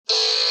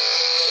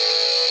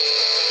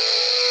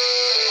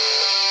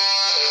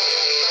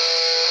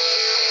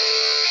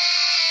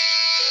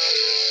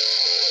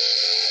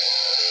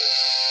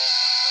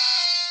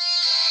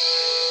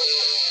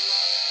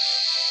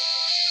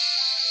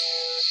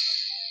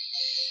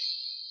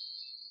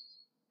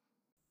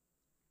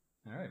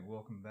Alright,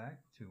 welcome back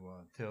to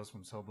Tales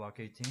from Cell Block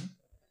 18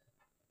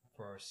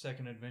 for our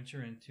second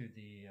adventure into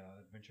the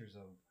adventures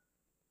of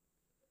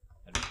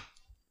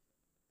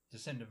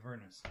Descent of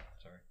Avernus.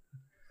 Sorry.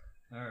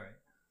 Alright,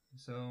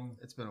 so...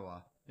 It's been a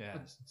while. Yeah,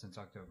 since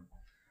October.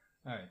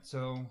 Alright,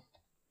 so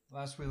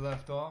last we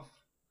left off,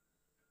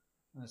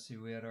 let's see,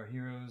 we had our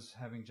heroes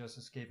having just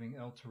escaping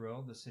El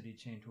Terrell, the city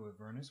chained to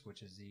Avernus,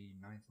 which is the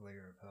 9th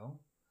layer of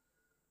hell.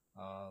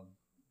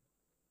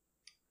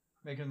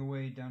 Making the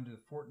way down to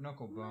Fort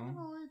Knucklebone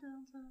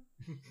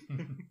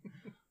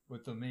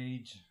with the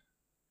mage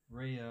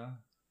Rhea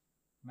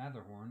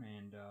Matherhorn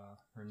and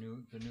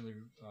the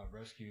newly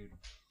rescued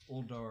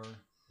Uldar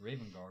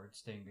Ravenguard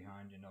staying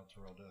behind in El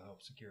Terrell to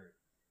help secure it.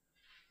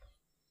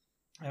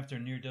 After a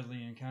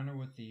near-deadly encounter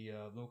with the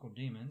local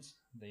demons,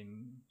 they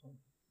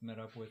met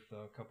up with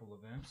a couple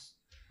of imps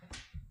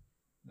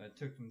that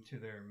took them to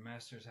their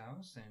master's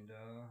house, and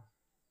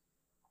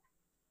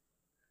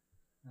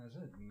that was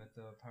it. Met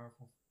the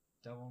powerful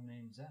devil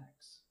named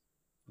Zax.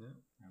 Yeah.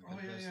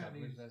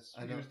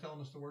 He was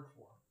telling us to work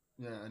for him.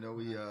 Yeah,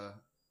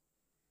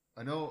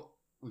 I know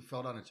we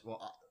fell down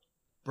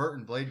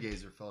Burton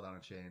Bladegazer fell down a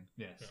chain.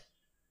 Yes.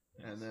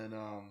 Yes. And then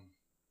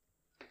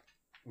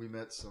we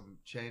met some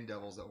chain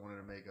devils that wanted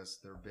to make us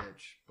their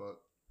bitch,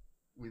 but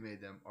we made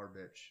them our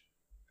bitch.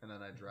 And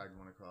then I dragged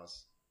one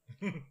across.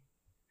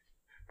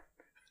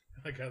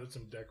 I gathered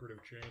some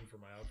decorative chain for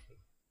my outfit.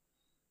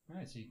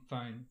 Alright, so you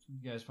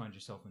guys find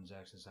yourself in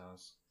Zax's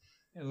house.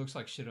 It looks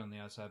like shit on the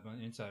outside, but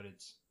inside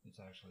it's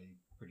actually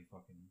pretty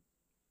fucking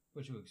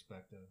what you would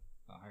expect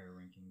a higher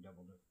ranking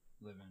devil to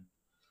live in.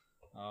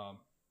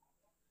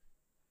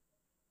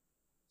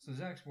 So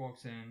Zax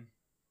walks in,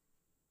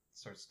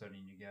 starts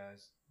studying you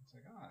guys. It's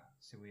like,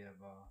 so we have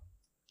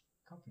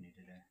company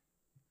today.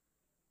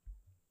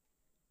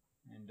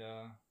 And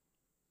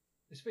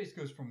his face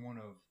goes from one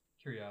of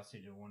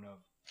curiosity to one of,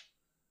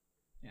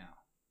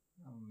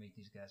 I'm gonna make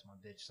these guys my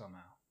bitch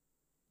somehow.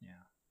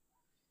 Yeah.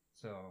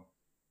 So,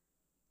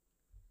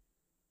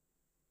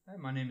 hi,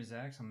 my name is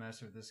Zax. I'm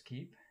master of this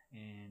keep,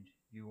 and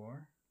you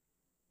are?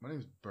 My name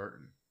is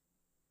Burton.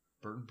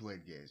 Burton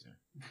Bladegazer.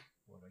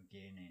 What a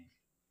gay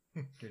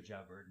name. Good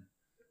job, Burton.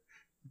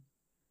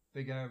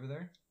 Big guy over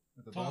there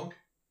with the Tonk.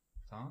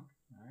 Tonk.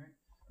 All right.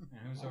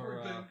 And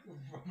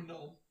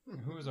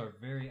who is our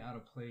very out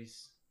of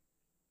place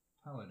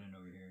paladin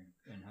over here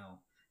in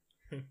hell?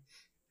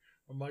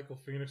 I'm Michael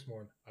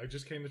Phoenixmorn. I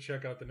just came to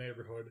check out the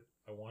neighborhood.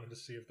 I wanted to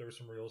see if there was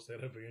some real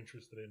estate I'd be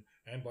interested in.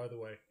 And by the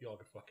way, y'all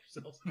can fuck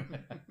yourselves.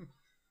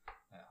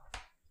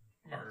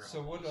 Yeah.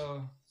 So what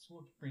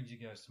brings you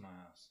guys to my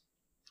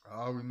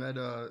house? We met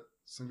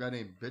some guy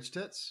named Bitch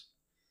Tits,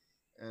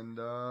 and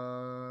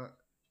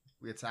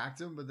we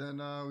attacked him. But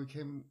then we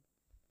came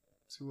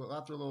to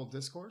after a little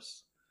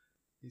discourse.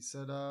 He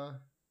said,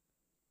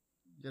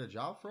 "You got a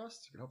job for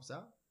us? You can help us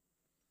out."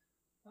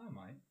 I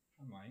might.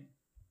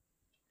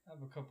 I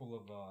have a couple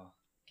of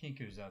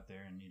kinkers out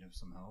there in need of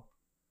some help.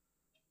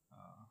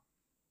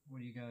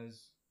 What are you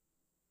guys?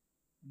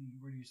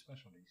 What are your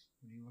specialties?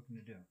 What are you looking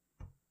to do?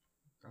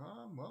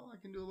 Well, I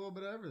can do a little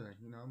bit of everything.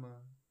 You know, I'm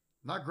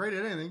not great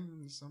at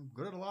anything. So I'm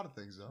good at a lot of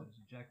things, though.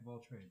 So jack of all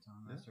trades,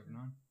 huh? Master of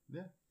none?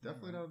 Yeah,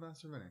 definitely not a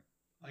master of any.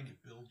 I can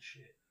build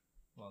shit.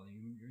 Well,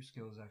 your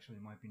skills actually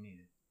might be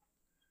needed.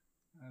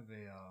 I have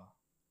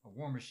a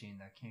war machine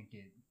that can't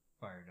get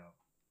fired up.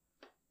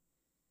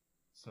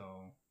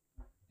 So,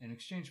 in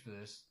exchange for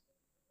this,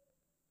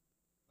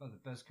 about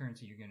the best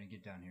currency you're going to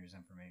get down here is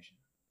information.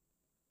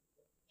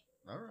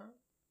 All right.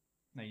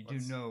 Now, you do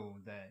know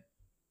that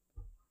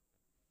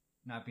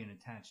not being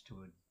attached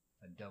to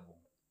a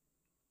devil,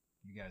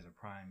 you guys are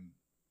prime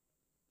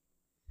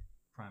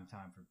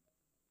time for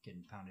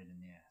getting pounded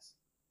in the ass.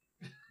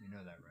 You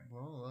know that, right?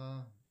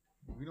 Well,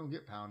 we don't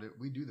get pounded.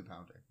 We do the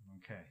pounding.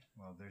 Okay.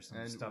 Well, there's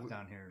some stuff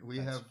down here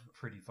that's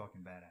pretty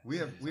fucking badass. We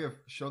have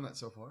shown that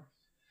so far.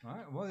 All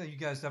right. Well, you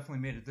guys definitely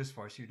made it this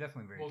far, so you're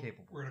definitely very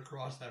capable. We're gonna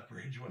cross that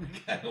bridge when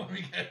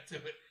we get to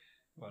it.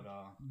 But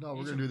no,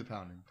 we're gonna do the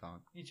pounding,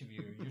 Tom. Each of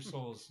you, your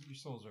souls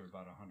are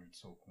about 100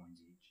 soul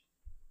coins each.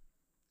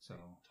 So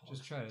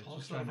just try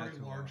not not very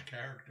to large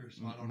characters.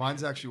 So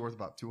Mine's actually worth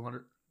about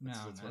 200. No,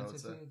 that's what I would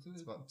say.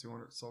 It's about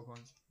 200 soul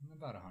coins.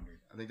 About 100.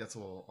 I think that's a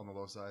little on the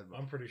low side. But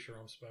I'm pretty sure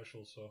I'm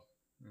special, so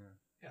yeah.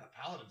 The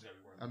paladin's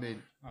everywhere. I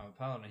mean, the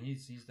paladin,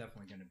 he's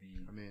definitely going to be.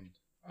 I mean,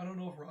 I don't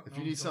know if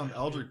you need some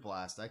Eldritch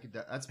Blast, I could.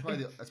 That's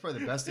probably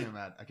the best thing I'm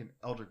at. I can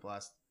Eldritch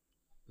Blast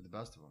with the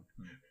best of them.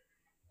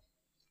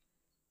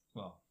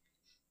 Well,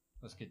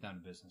 let's get down to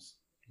business.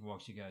 He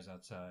walks you guys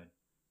outside,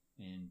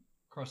 and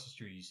across the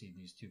street you see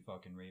these two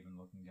fucking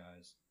raven-looking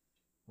guys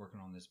working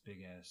on this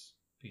big-ass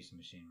piece of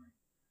machinery.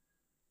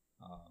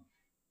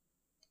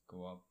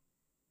 Go up.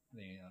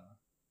 They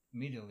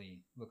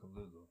immediately look at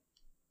Lulu,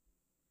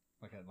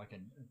 like a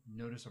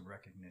notice of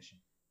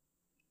recognition.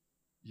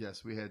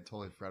 Yes, we had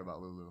totally forgot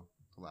about Lulu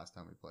the last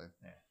time we played.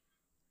 Yeah.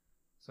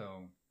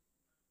 So,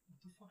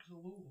 what the fuck is a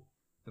Lulu?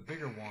 The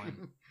bigger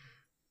one.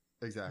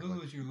 Exactly.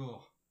 Lulu's your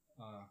little.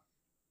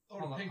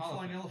 Pink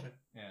flying elephant.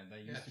 Yeah,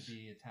 that used to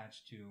be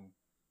attached to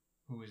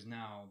who is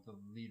now the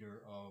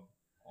leader of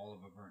all of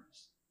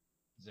Avernus,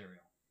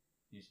 Zariel.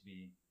 Used to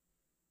be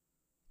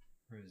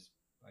his,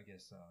 I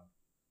guess,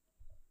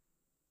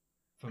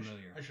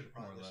 familiar. I should have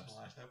more brought or this in less. the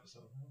last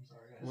episode. I'm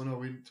sorry, guys. Well, no,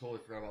 we totally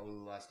forgot about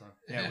Lulu last time.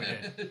 Yeah, we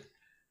did.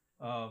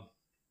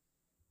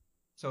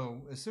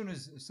 So as soon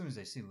as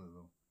they see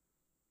Lulu,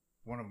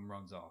 one of them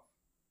runs off,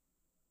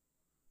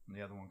 and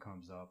the other one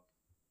comes up,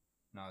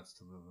 nods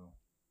to Lulu,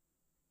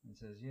 and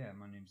says, "Yeah,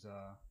 my name's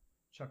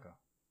Chukka.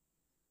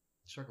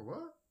 Chucker,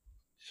 what?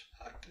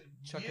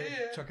 Chukka,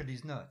 Yeah. Chukka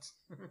these nuts."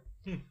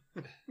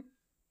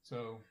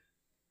 So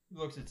he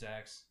looks at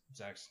Zax.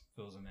 Zax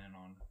fills him in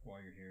on why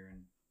you're here,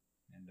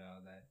 and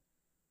that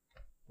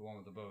the one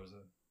with the bow is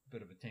a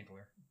bit of a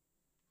tinkerer.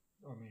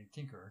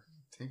 Tinkerer.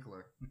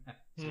 Tinkler.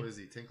 So what is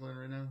he, tinkling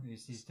right now?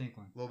 He's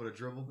tinkling. A little bit of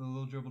dribble. A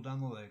little dribble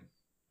down the leg.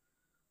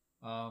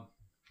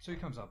 So he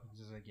comes up and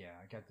says, like, "Yeah,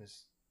 I got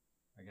this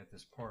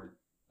part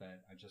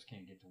that I just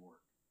can't get to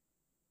work,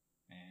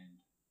 and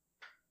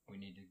we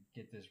need to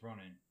get this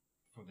running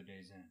before the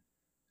day's end.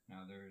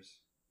 Now there's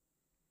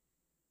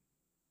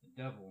the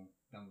devil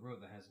down the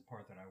road that has the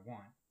part that I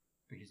want,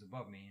 but he's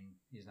above me and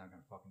he's not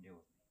gonna fucking deal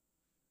with me.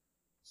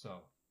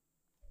 So,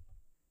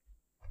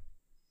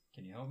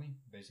 can you help me?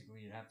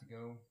 Basically, you'd have to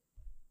go,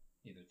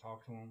 either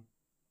talk to him,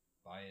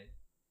 buy it,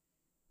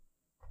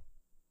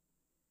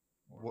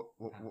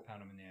 or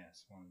pound him in the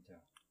ass, one of the two."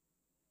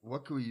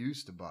 What could we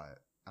use to buy it?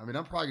 I mean,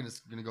 I'm probably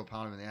just gonna go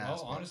pound him in the ass.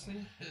 Well, but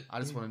honestly, I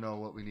just want to know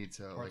what we need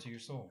to parts of your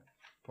soul.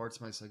 parts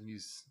of my so I can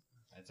use.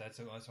 That's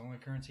the only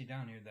currency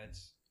down here that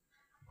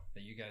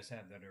you guys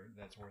have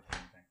that's worth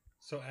anything.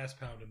 So ass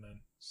pounding then.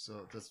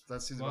 So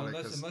that seems Well, about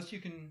it. 'Cause unless you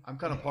can, I'm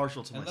kind of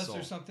partial to my unless soul.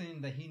 there's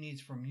something that he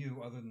needs from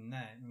you other than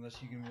that,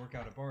 unless you can work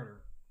out a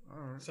barter, All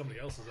right. Somebody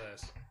else's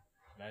ass.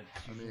 that's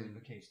I usually mean,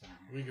 the case down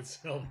here. We could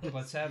sell them.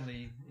 But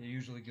sadly, it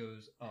usually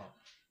goes up.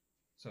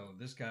 So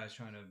this guy's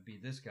trying to be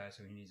this guy,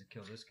 so he needs to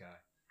kill this guy.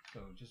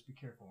 So just be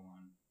careful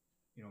on,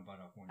 you don't bite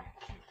off one you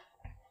can chew.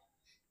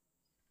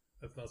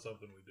 That's not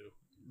something we do.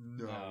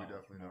 No, we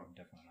definitely no, don't.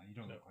 definitely not. You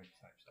don't No. look like the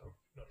type. So.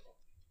 No, not at all.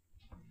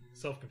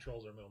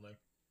 Self-control's our middle name.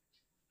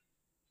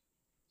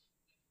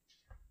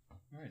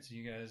 All right, so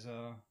you guys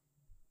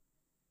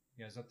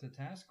up to the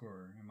task,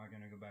 or am I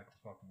gonna go back to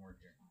fucking work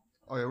here?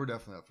 Oh yeah, we're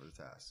definitely up for the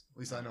task. At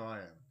least I know I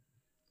am.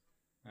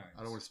 All right.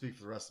 I don't want to speak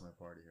for the rest of my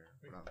party here.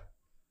 But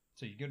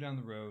So you go down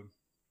the road.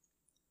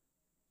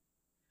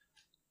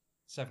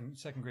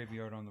 Second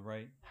graveyard on the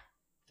right.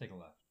 Take a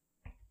left.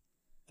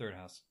 Third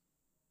house.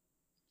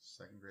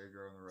 second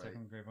graveyard on the right.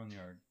 Second grave on the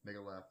yard. Make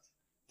a left.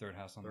 Third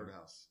house on Third the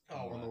house.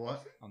 Oh, on the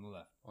what? on the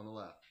left. On the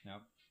left.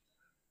 Yep.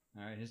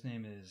 All right. His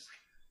name is.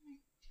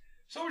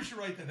 Someone should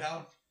write that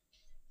down.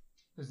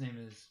 His name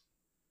is.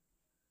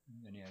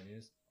 Any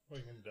ideas? What,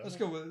 you mean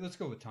Let's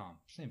go with Tom.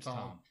 His name's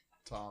Tom.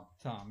 Tom.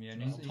 Tom. Yeah.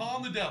 And he's,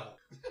 Tom the Devil.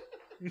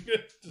 What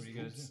do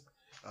you guys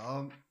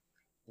do?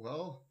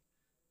 Well,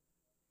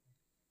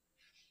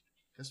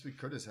 guess we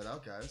could just head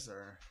out, guys.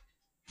 Or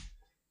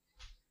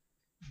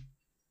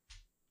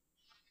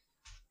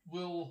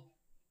Will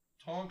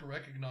Tonk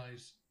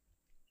recognize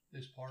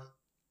this part?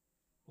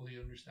 Will he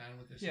understand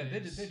what this Yeah,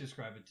 is? they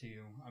describe it to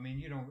you. I mean,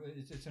 you know,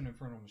 it's an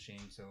infernal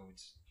machine, so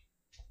it's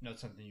not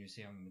something you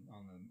see on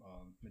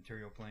the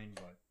material plane,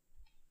 but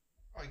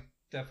I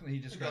definitely he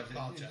describes it. He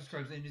concept.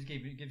 describes it. He just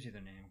gives you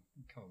the name,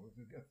 color,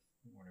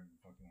 whatever the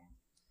fuck you want,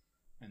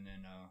 and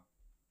then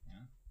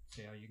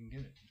see how you can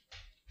get it.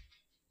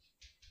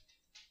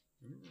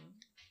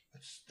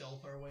 Let's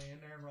stealth our way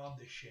in there and rob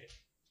this shit.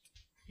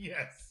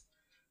 Yes.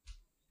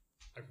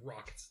 I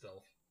rocket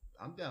stealth.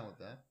 I'm down with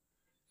that.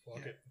 Fuck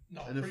Yeah. it.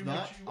 No, And if pretty not,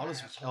 much you I'll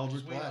just asshole.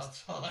 Eldritch wait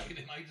Blast. outside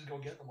and I just go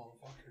get the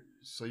motherfucker.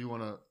 So you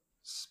want to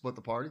split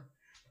the party?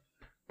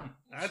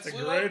 That's a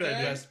Split great up,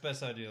 idea. guys.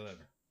 Best idea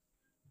ever.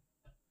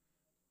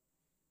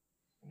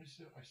 Let me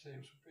see what my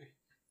saves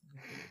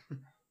would be.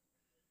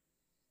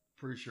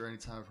 Pretty sure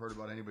anytime I've heard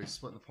about anybody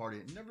splitting the party,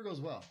 it never goes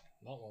well.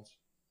 Not once.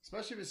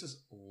 Especially if it's just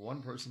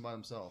one person by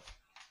himself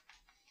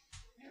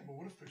Yeah, but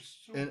what if they're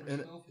super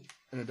And- stealthy?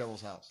 in a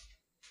devil's house.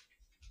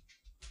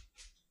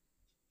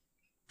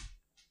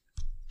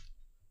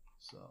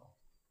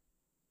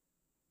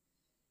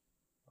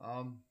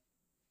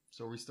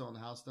 So are we still in the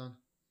house then?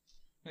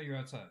 No, you're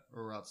outside.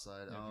 Or we're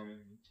outside? Yeah, you're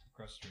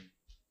across the street.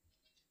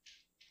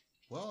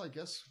 Well, I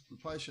guess we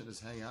probably shouldn't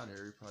just hang out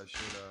here. We probably should.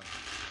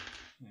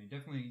 Yeah,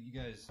 you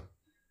guys.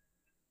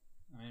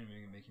 I ain't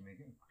even gonna make you make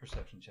a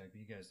perception check, but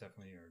you guys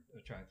definitely are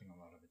attracting a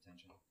lot of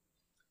attention.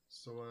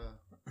 So,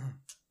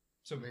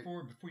 So Wait.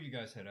 before you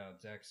guys head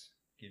out, Zax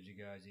gives you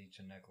guys each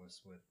a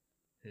necklace with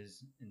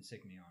his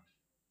insignia on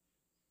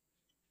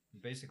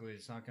it. Basically,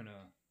 it's not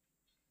gonna.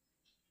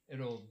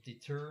 It'll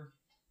deter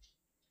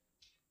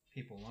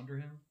people under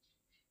him.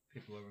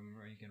 People over him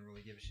ain't gonna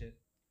really give a shit,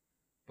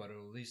 but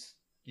it'll at least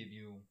give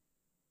you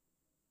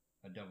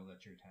a devil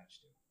that you're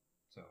attached to.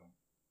 So,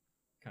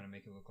 kind of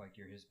make it look like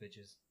you're his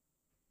bitches.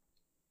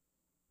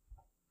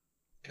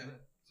 Okay.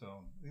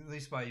 So at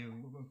least buy you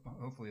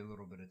hopefully a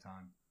little bit of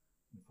time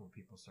before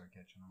people start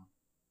catching on.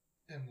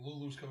 And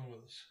Lulu's coming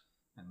with us.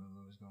 And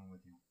Lulu is going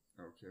with you.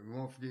 Okay, we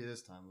won't forget you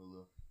this time,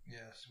 Lulu.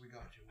 Yes, we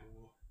got you,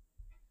 Lulu.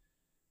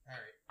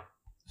 Alright.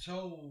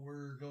 So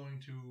we're going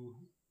to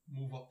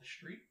move up the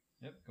street.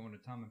 Yep, going to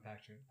Tom and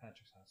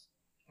Patrick's house.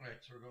 Alright,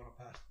 so we're going to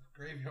pass the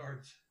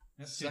graveyards.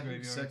 Yep, two Second,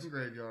 graveyards. second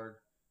graveyard.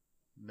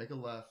 Make a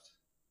left.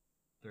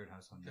 Third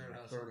house on the Third right.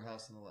 house. Third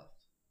house on the left.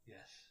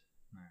 Yes.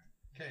 Alright.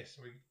 Okay,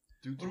 so we.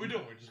 Do, What are we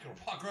doing? We're just going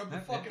to walk around the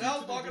Yep, fucking yep.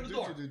 house, knock on the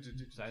door.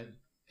 So I-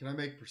 Can I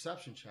make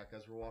perception check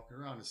as we're walking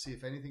around to see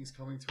if anything's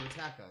coming to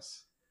attack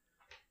us?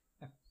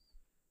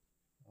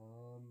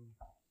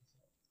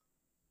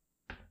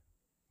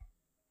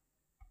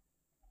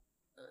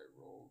 I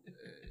rolled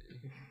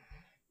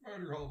a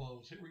Murder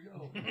hobos, here we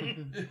go.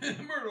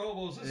 Murder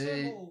hobos,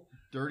 Hey. assemble.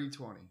 dirty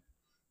 20.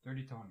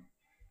 30 Tony.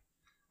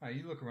 Alright,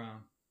 you look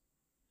around.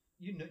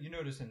 You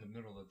notice in the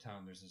middle of the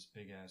town there's this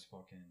big ass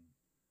fucking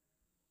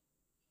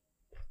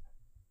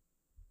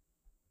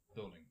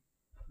building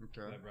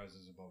Okay. that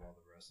rises above all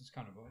the rest. It's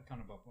kind of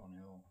up on a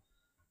hill.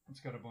 It's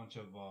got a bunch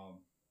of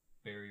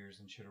barriers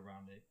and shit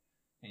around it.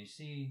 And you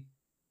see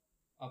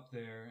up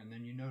there, and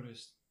then you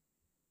notice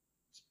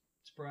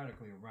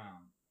sporadically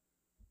around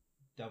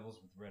devils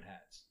with red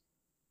hats.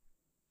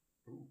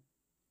 Ooh.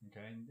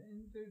 Okay, and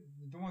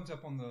the ones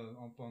up on the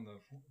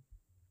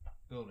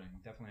building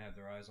definitely have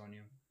their eyes on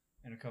you,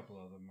 and a couple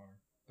of them are,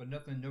 but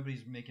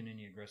nobody's making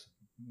any aggressive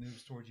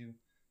moves towards you.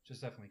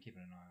 Just definitely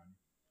keeping an eye on you.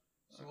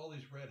 So all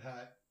these red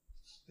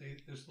hats,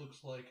 this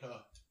looks like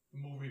the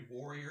movie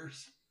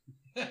Warriors.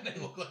 And they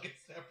look like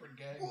a separate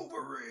gang.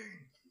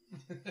 Wolverine.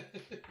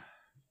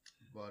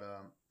 But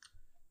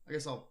I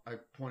guess I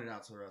pointed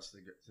out to the rest of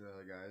the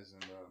other guys,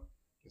 and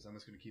guess I'm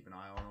just gonna keep an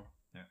eye on them.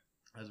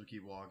 Yeah. As we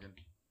keep walking.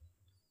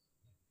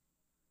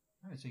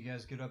 All right, so you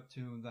guys get up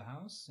to the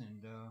house,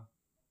 and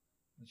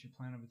what's your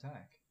plan of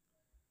attack?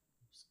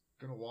 Just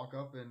gonna walk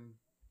up and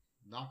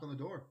knock on the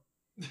door.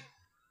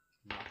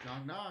 Knock,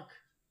 knock, knock.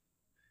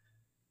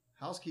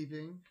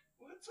 Housekeeping.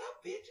 What's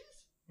up,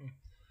 bitches?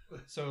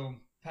 So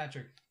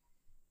Patrick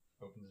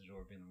opens the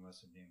door, being the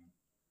lesser demon.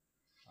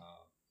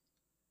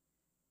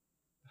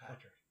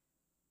 Patrick.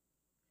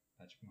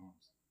 Patrick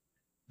Mahomes,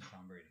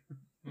 Tom Brady.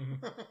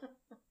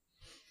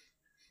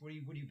 What do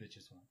you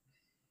bitches want?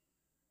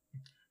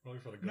 Only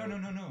for the No.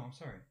 goat. I'm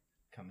sorry.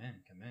 Come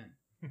in.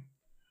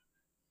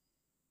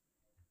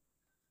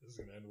 This is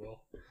gonna end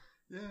well.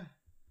 Yeah.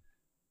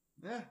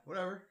 Yeah,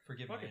 whatever.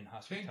 Forgive Fuck my it.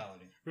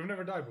 inhospitality. We've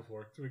never died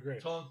before. It's gonna be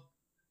great.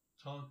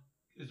 Tongue,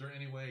 is there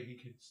any way he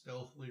could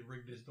stealthily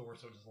rig this door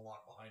so it doesn't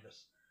lock behind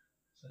us?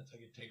 Since I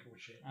could take her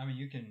with shit. I mean,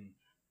 you can.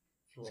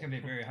 Throw, It's gonna be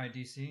a very high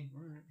DC.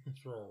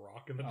 throw a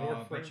rock in the door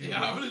frame. but you-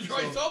 Yeah, I'm gonna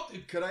try So-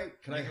 something. Could I You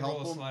can help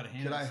roll a him? sleight of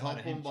hand, Could I sleight help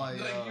of him hand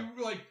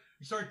by Like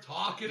you start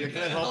talking yeah,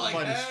 again. can I help like,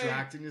 him by hey.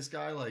 distracting this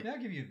guy? Like Yeah,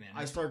 I'll give you advantage.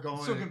 I start going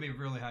It's still gonna be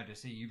really high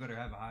DC. You better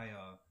have a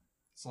high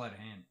sleight of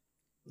hand.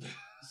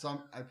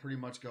 I pretty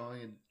much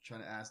going and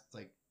trying to ask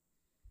like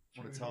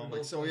Should want we to tell do him a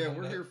like, so little yeah, fun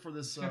we're on here that? for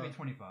this. It's gonna be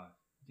 25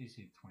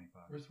 DC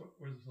 25. Where's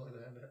the slide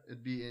of hand at?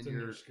 It'd be in It's in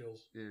your your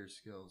skills. your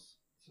skills.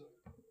 So,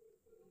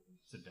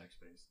 It's a deck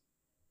space.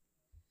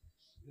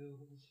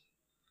 skills.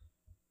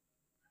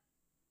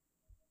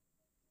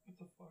 What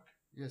the fuck?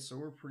 Yeah, so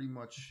we're pretty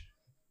much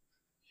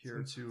here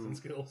It's in to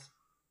skills.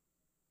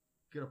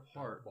 get a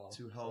part Bomb.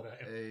 to help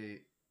That's what I a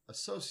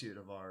associate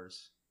of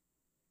ours,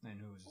 And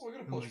who is Oh, we're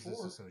gonna who push is this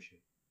forward.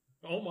 associate?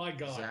 Oh my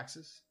god!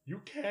 Zaxxas. You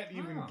can't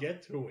even Ah.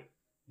 get to it.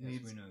 He Yes,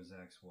 needs- we know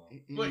Zach's well.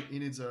 Wait. He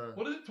needs a.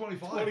 What is it?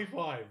 25.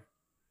 25.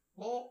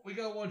 Well, we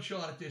got one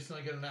shot at this, and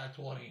I get a nat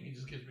 20, and he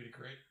just gives me the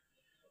crit.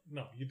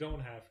 No, you don't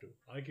have to.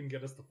 I can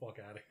get us the fuck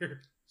out of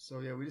here. So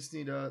yeah, we just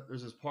need a.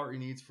 There's this part he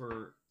needs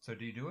for So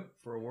do you do it?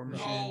 a war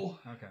machine. No,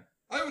 Okay.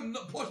 I have a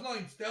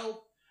 +9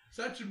 stealth,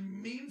 so that should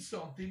mean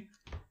something.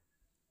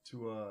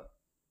 To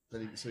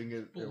then so he can get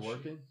it Bullshit.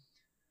 working.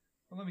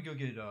 Well, let me go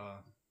get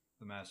the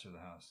master of the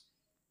house.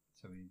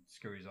 So he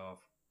scurries off,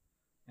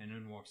 and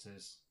in walks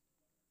this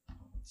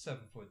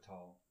 7 foot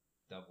tall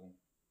devil,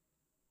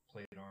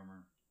 plate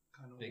armor,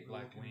 Kind of big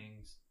black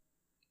wings.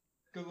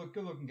 Good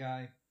looking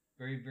guy.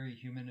 Very, very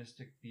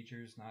humanistic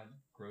features, not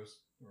gross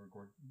or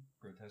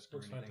grotesque or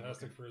Looks anything.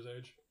 fantastic for his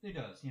age. He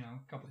does, a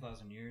couple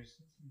thousand years.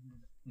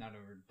 Not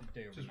over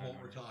day over Just night. won't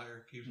over.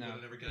 retire. Keeps No.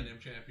 winning every goddamn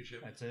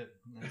championship. That's it.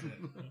 That's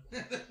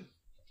it.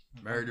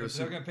 Married to a If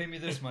they're super- gonna pay me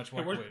this much. Hey,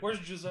 Why quit? where's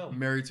Giselle?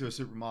 Married to a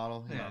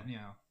supermodel. you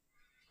Yeah, know.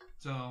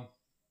 So,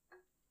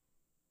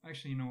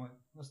 actually, you know what?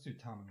 Let's do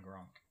Tom and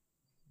Gronk.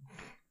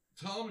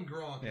 Tom and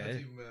Gronk, Yeah, that's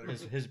even better.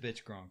 His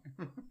bitch Gronk.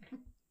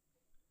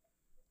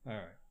 All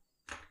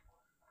right.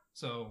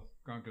 So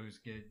Gronk goes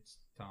gets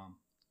Tom.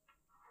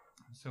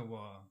 So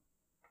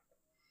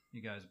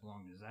you guys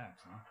belong to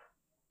Zach's, huh?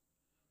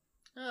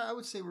 Yeah, I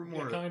would say we're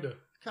more Kinda.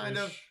 kind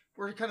of Ish.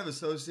 we're kind of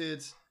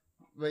associates,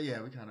 but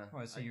yeah, we kind of. Oh,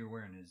 I see you're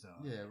wearing his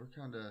Yeah, we're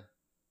kind of.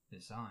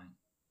 his sign.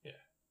 Yeah.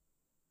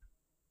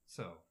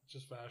 So It's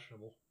just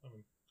fashionable. I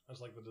mean, I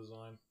just like the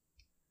design.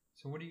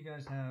 so what do you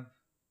guys have,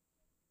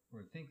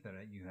 or think that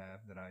you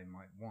have that I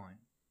might want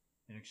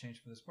in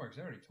exchange for this part? Because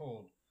I already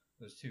told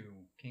those two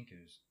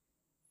kinkus,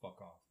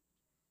 fuck off.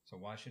 So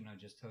why shouldn't I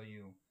just tell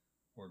you,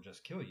 or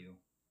just kill you,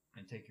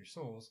 and take your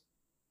souls,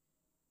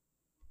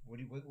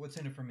 What's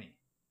in it for me?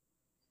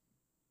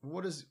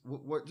 What is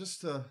what?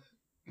 Just to.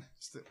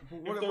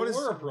 What there is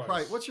were a the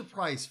price. What's your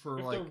price for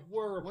If like? there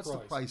were a What's price,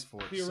 the price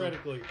for it?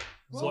 theoretically,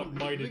 So, what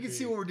might we it can be?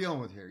 see what we're dealing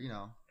with here. You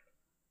know.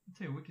 I'll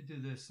tell you, we could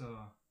do this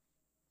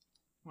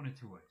one of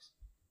two ways.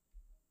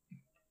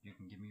 You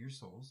can give me your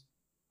souls.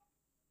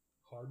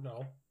 Hard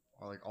no.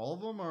 Or like all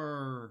of them,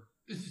 or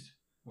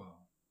Well,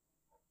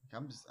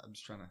 I'm just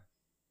trying to.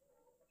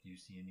 do you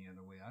see any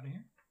other way out of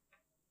here?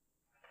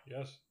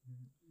 Yes.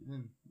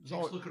 There's Jake's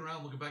always- looking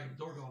around, looking back at the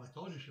door, going, "I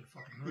told you, I should have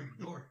fucking ring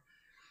the door."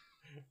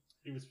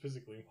 It was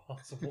physically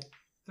impossible.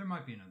 There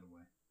might be another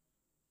way.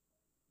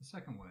 The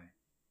second way,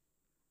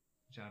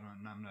 which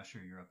I'm not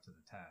sure you're up to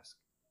the task,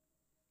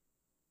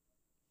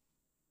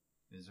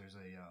 is there's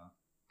a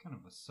kind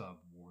of a sub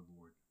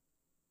warlord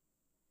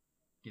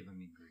giving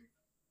me grief.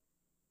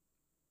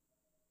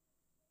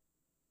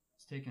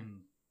 It's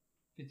taken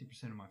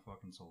 50% of my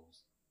fucking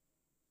souls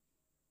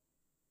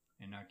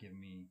and not giving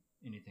me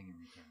anything in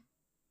return.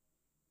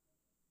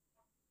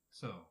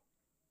 So,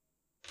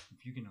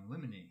 if you can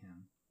eliminate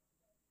him,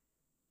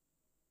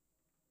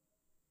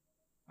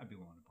 I'd be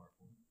willing to part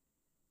for it.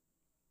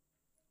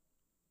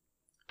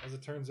 As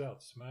it turns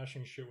out,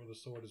 smashing shit with a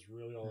sword is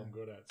really all I'm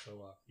good at.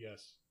 So,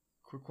 yes.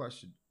 Quick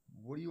question: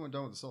 what do you want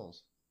done with the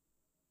souls?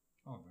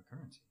 Oh, the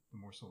currency. The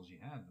more souls you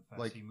have, the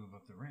faster Like- you move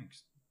up the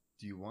ranks.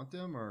 Do you want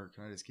them, or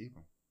can I just keep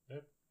them?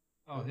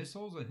 Oh, his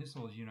souls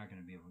you're not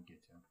going to be able to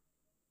get to.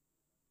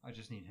 I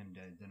just need him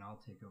dead, then I'll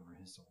take over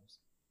his souls.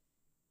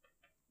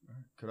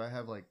 Could I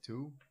have like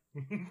two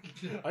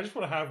I just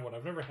want to have one.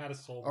 I've never had a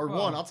soul. or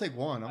Well, one? I'll take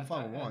one. I'm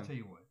fine with I'll one. tell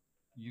you what.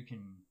 You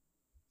can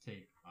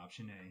take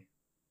option A,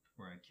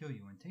 where I kill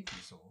you and take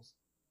your souls,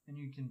 and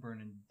you can burn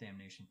in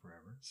damnation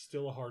forever.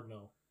 Still a hard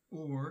no.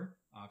 Or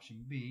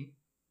option B,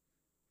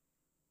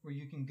 where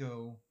you can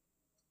go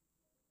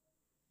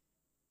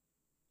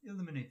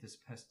eliminate this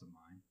pest of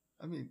mine.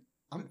 I mean,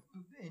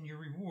 And your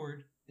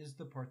reward is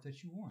the part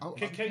that you want. Oh,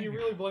 Can you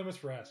really blame us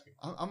for asking?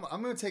 I'm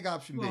going to take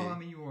option B. Well, I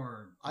mean, you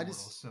are I mortal,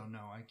 just- so no,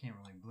 I can't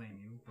really blame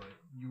you, but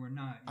you are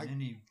not in I-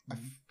 any I f-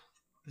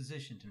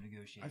 position to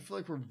negotiate. I feel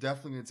like we're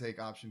definitely going to take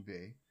option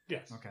B,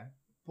 Yes. Okay.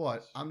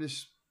 but I'm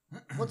just.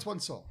 What's one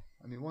soul?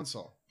 I mean, one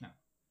soul. No.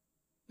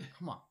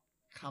 Come on.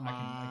 Come I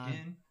on.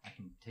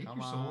 can take Come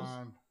your souls.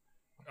 on.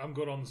 I'm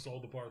good on the soul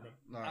department.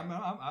 All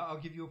right. I'll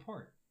give you a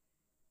part.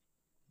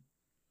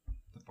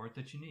 The part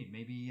that you need.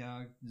 Maybe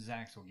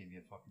Zax will give you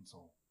a fucking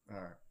soul. All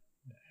right.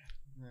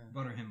 Yeah.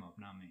 Butter him up,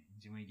 not me.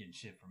 You ain't getting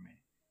shit from me.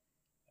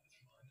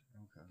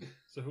 Okay.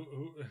 So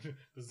who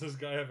does this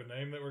guy have a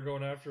name that we're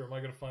going after? Or am I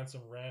going to find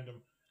some random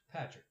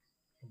Patrick.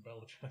 from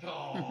Belichick?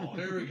 Oh,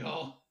 here we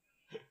go.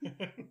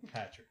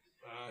 Patrick.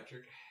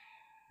 Patrick.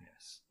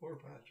 Yes. Poor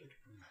Patrick.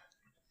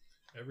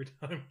 every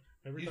time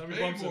He's he paid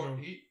bumps more.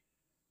 into him.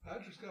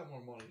 Patrick's got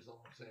more money, is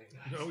all I'm saying.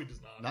 Guys. No, he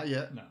does not. Not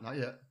yet. No. Not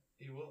yet.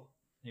 He will.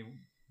 He,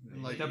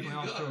 Like- definitely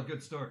off to a Yeah.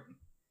 good start.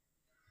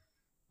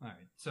 All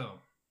right, so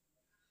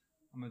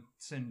I'm gonna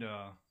send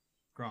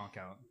Gronk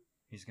out.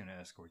 He's gonna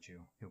escort you.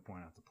 He'll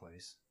point out the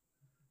place.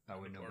 That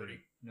way, Good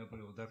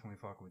nobody will definitely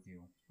fuck with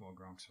you while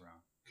Gronk's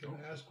around. Can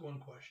I ask one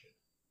question?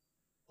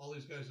 All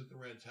these guys with the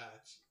Reds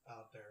hats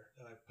out there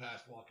that I've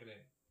passed walking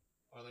in,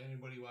 are they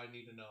anybody who I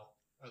need to know?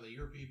 Are they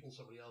your people,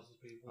 somebody else's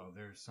people? Oh,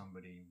 there's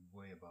somebody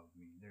way above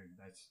me.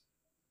 That's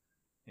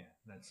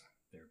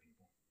their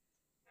people.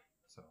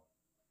 So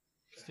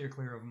steer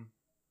clear of them.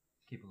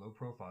 Keep a low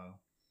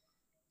profile.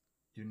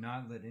 Do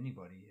not let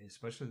anybody,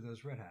 especially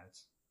those red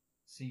hats,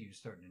 see you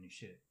starting any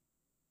shit.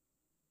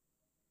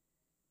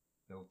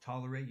 They'll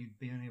tolerate you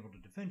being able to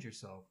defend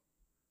yourself,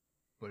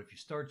 but if you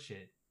start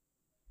shit,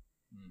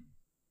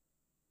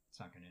 it's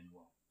not going to end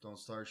well. Don't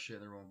start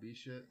shit. There won't be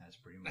shit. That's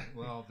pretty much.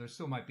 Well, there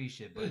still might be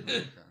shit, but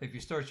Okay. if you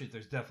start shit,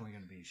 there's definitely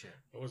going to be shit.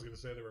 I was going to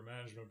say they were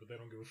management, but they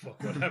don't give a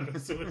fuck what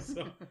happens to it.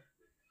 So.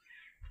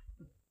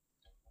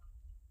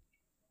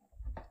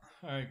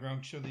 All right,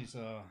 Gronk, show these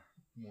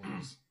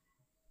mortals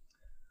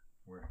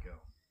where to go.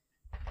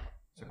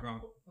 So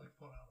Gronk, Like,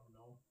 I don't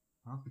know.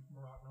 huh?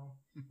 Morocco.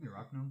 You're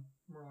Rockno?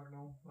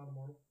 Morocco, not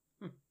immortal.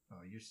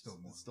 Oh, you're still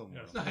more. It's still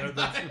more. Yes.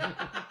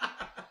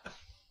 That's-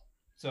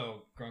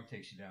 So Gronk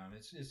takes you down.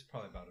 It's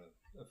probably about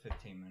a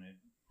 15-minute,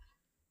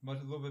 but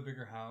a little bit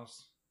bigger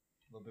house,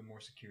 a little bit more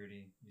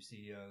security. You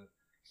see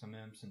some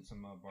imps and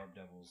some barbed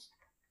devils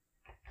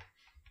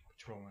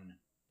patrolling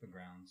the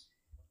grounds.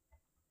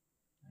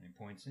 And he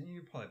points, and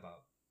you're probably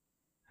about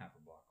half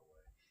a block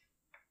away.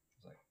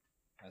 It's like,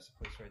 that's the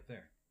place right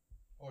there.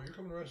 Oh, you're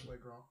coming the rest of the way,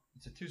 Gronk.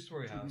 It's a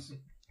 2-story house.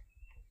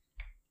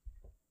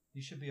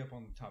 You should be up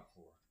on the top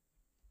floor.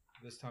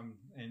 This time,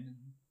 and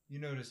you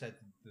notice that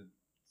the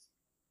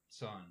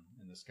sun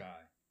in the sky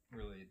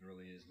really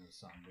is no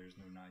sun. There's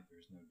no night.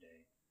 There's no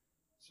day.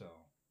 So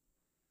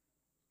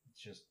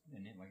it's just like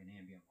an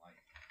ambient light.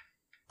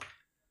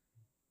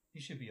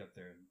 You should be up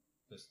there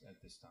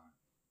at this time.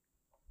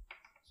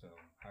 So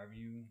however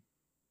you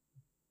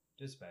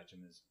dispatch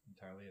him is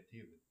entirely up to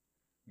you. But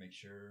make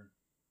sure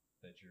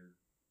that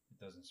it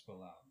doesn't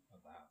spill out of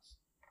the house.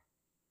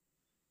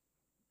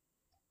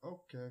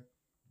 Okay.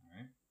 All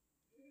right.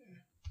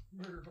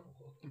 Murder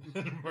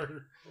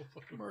Murder.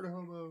 Murder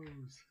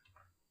hobos.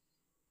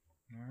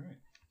 All right.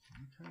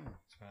 Okay.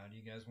 So how do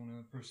you guys want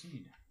to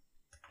proceed?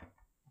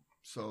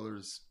 So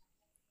there's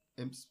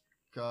imps.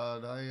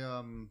 God, I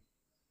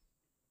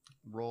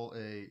roll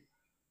a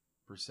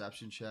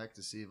perception check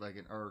to see if I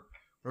can, or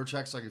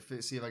check so I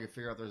can see if I can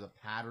figure out there's a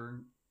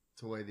pattern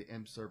to the way the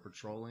imps are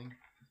patrolling.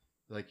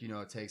 Like,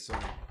 it takes them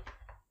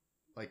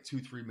like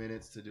 2-3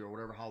 minutes to do, or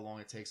whatever, how long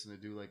it takes them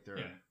to do like their.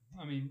 Yeah.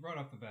 I mean, right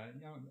off the bat,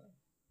 yeah,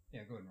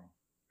 go ahead and roll.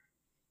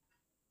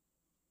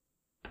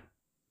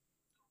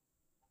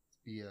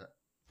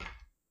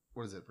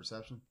 What is it?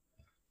 Perception?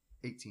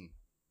 18.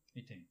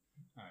 18.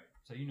 All right.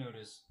 So you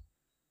notice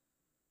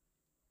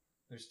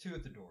there's 2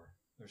 at the door.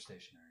 They're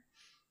stationary.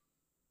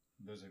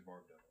 Those are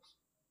barb devils.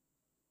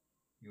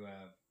 You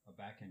have a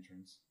back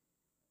entrance,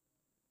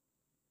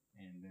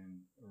 and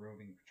then a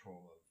roving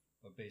patrol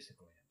of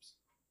basically imps.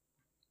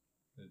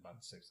 There's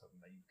about 6 of them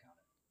that you've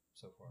counted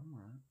so far.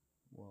 All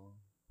right.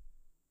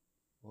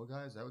 Well,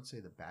 guys, I would say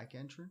the back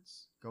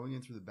entrance, going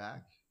in through the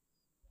back,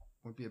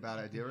 wouldn't be a bad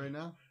idea right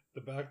now.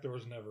 The back door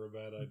is never a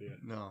bad idea.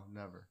 No,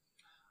 never.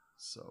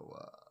 So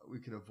we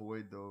could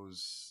avoid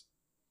those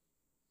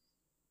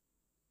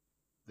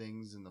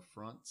things in the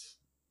front.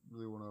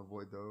 Really want to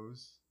avoid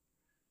those.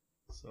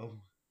 So.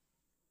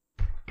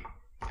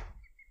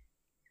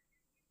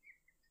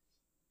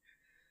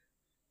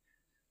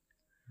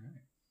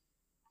 Alright.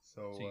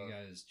 So you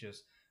guys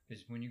just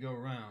when you go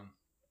around,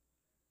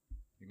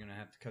 you're gonna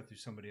have to cut through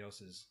somebody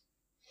else's,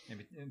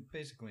 and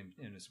basically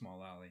in a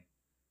small alley,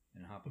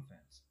 and hop a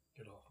fence.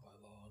 Get off my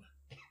lawn.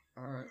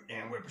 all right.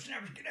 Damn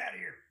whippersnappers, get out of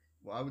here!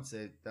 Well, I would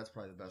say that's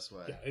probably the best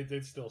way. Yeah,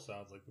 it still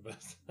sounds like the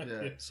best.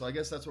 Yeah. So I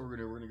guess that's what we're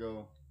gonna do. We're gonna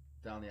go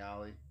down the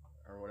alley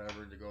or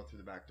whatever to go through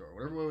the back door.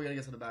 Whatever way we gotta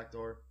get to the back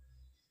door,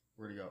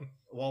 we're gonna go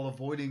while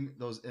avoiding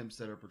those imps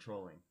that are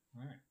patrolling.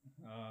 All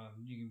right.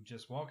 You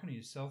just walking? Are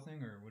you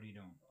stealthing, or what are you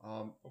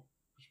doing?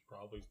 Should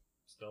probably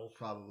stealth.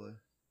 Probably.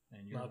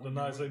 And Not that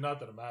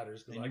it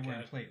matters because and I you're wearing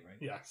can't. plate, right?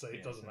 Yeah, so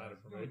it doesn't matter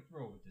for me.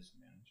 Roll with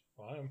disadvantage.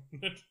 Well, I am.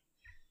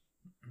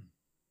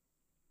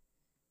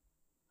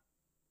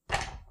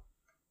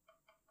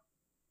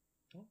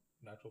 Oh,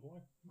 natural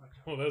 20.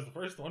 Well, there's the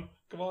first one.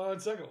 Come on,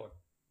 second one.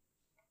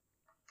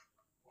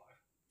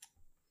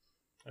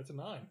 That's a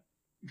 9.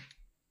 A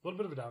little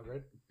bit of a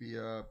downgrade. Be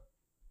a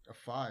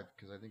 5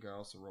 because I think I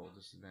also rolled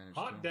disadvantage.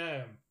 Hot too.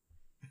 damn.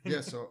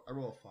 Yeah, so I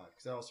roll a 5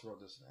 because I also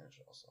rolled disadvantage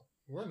also.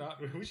 We're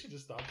not. We should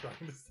just stop trying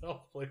to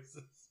stealth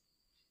places.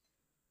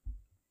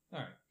 All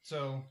right.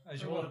 So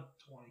as you I rolled walk,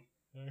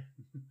 a 20.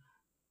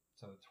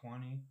 so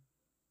 20,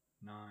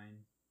 9,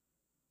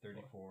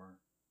 34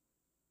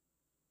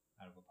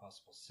 out of a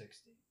possible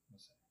 60.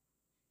 Let's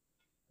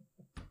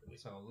say.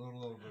 So a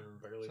little over.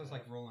 Barely So it's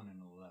like half. rolling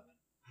an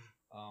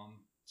 11.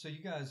 So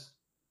you guys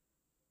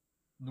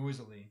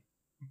noisily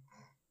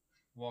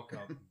walk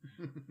up.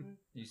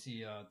 You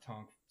see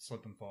Tonk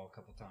slip and fall a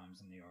couple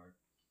times in the yard,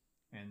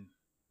 and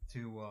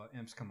 2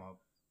 imps come up.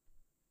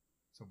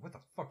 So what the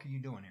fuck are you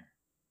doing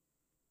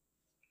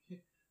here?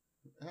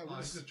 Yeah, I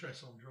was just- gonna try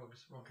selling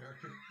drugs. Wrong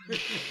character.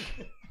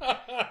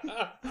 Get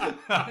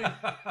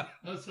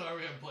I'm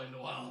sorry, I'm playing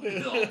a while.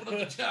 Open up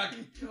the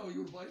jacket. Yo,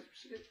 you would buy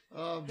some shit? a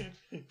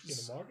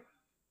market?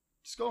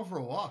 just going for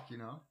a walk, you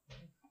know.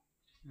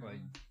 Well,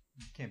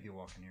 you can't be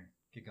walking here.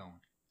 Get going.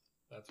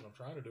 That's what I'm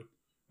trying to do.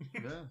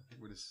 Yeah,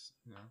 we just,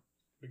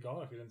 Be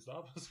gone if you didn't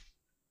stop us.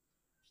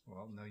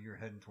 Well, no, you're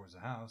heading towards the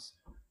house.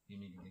 You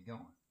need to get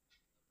going.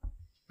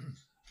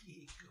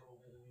 Keep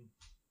going.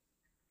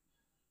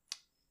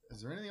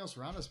 Is there anything else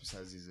around us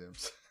besides these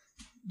imps?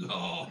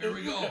 No, here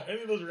we go.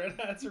 Any of those red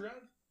hats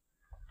around?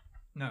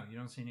 No, you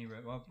don't see any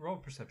red. Well, roll a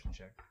perception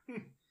check.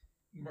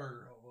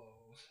 Murder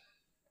hobos.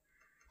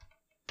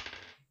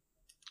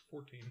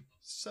 14.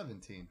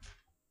 17.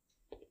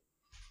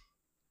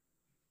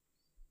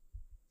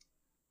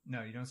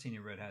 No, you don't see any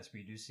red hats,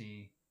 but you do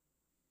see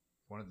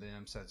one of the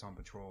imps that's on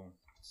patrol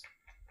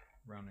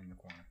rounding the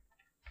corner.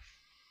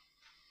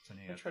 So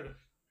now you I have, try to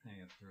now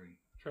you have 3.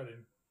 try to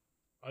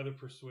either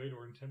persuade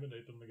or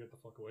intimidate them to get the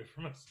fuck away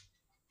from us.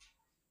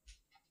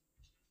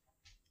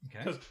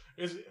 Okay.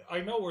 Because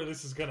I know where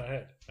this is gonna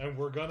head, and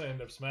we're gonna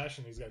end up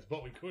smashing these guys.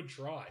 But we could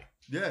try.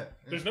 Yeah.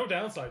 There's no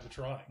downside to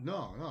trying.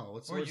 No.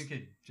 What's Or what's- you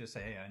could just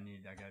say, "Hey, I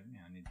need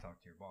to talk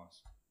to your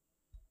boss."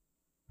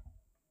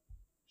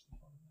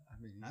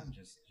 I mean, I'm he's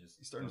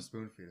just starting to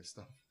spoon feed us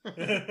stuff. I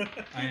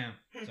am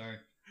sorry.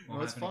 No,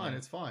 Won't it's happen fine. again.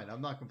 It's fine.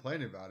 I'm not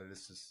complaining about it.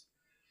 It's just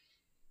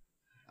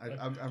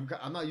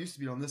I'm not used to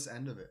being on this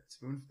end of it.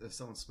 If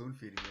someone's spoon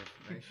feeding me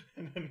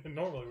information. And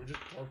normally we're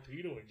just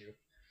torpedoing you.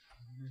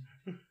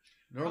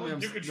 Normally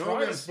You could normally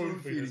try I'm to spoon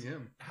spoon feed us. feeding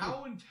him.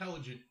 How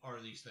intelligent are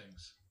these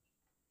things?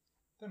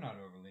 They're not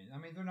overly. I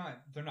mean, they're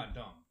not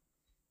dumb,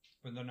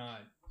 but they're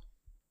not.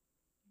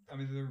 I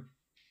mean, they're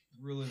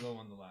really low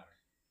on the ladder,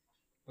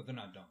 but they're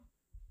not dumb.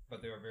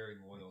 But they are very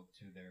loyal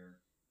to their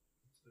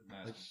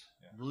masters.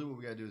 Yeah. Really, what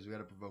we gotta do is we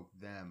gotta provoke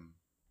them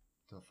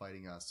to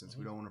fighting us, since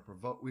we Mhm. don't want to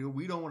provoke.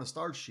 We don't want to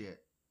start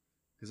shit,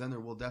 because then there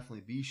will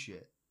definitely be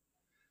shit.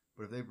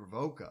 But if they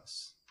provoke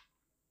us,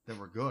 then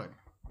we're good.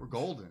 We're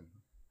golden.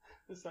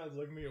 This sounds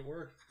like me at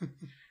work.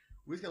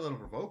 We just got to let him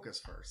provoke us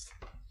first.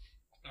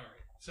 All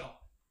right. So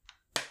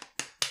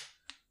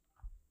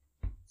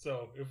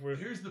So if we're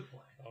here's the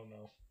plan. oh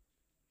no,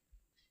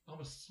 I'm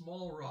a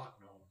small rock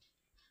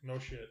gnome, no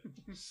shit.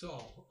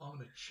 so I'm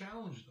going to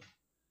challenge them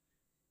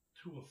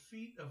to a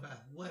feat of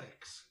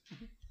athletics,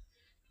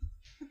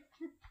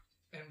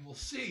 and we'll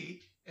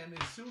see. And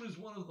as soon as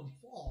one of them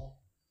fall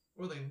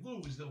or they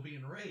lose, they'll be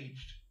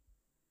enraged,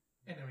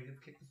 and then we get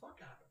to kick the fuck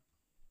out of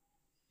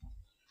them.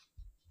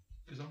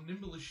 Because I'm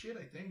nimble as shit,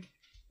 I think.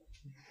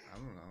 I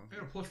don't know. I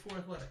got a +4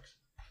 athletics.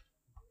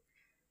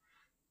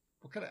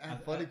 What kind of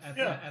athletic?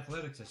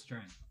 Athletics is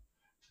strength.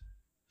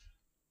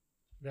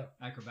 Yeah.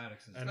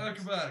 Acrobatics is. And-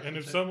 Acrobatics. And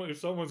if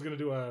someone's gonna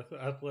do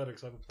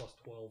athletics, I'm a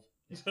 +12.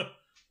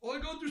 Well, I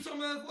go through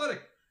some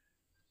athletic.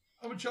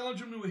 I'm gonna challenge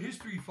them to a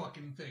history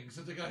fucking thing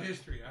since I got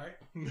history, alright?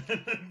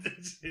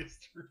 It's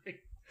history.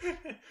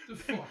 The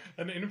fuck?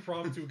 An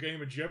impromptu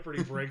game of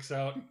Jeopardy breaks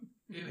out.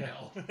 In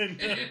hell. In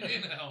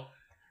hell.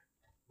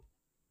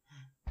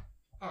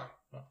 Alright.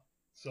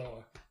 So,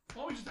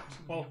 Why don't we just have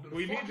some well, bit of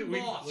we need to, fucking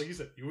loss? like you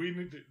said, we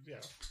need to, yeah,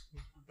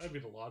 that'd be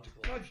the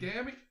logical. God option.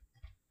 damn it.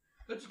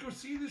 Let's go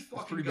see this fucking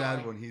It's pretty guy.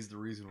 bad when he's the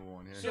reasonable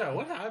one. So, yeah,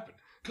 what happened?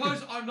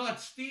 Because I'm not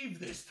Steve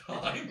this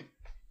time.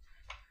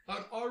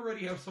 I'd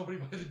already have somebody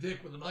by the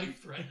dick with a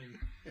knife threatening.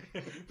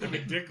 The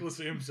ridiculous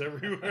imps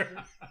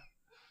everywhere.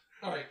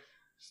 Alright.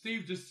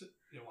 Steve just...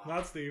 wow.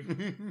 Not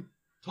Steve.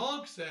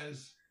 Tonk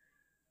says,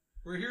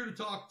 we're here to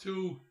talk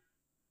to...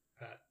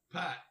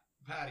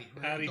 Patty.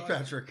 We're Patty. here to talk-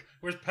 Patrick,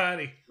 Where's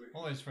Patty?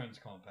 All his friends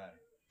call him Patty.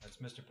 That's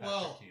Mr. Patrick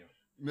Well- to you.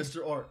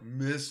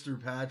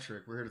 Mr.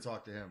 Patrick. We're here to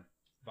talk to him.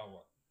 About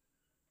what?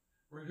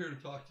 We're here to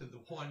talk to the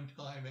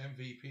one-time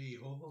MVP.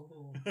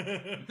 Oh.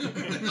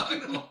 I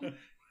know.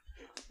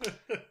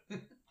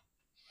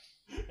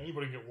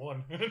 Anybody get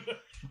one?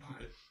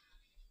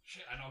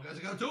 Shit, I know guys.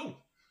 I got two.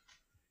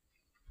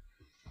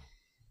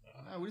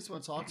 We just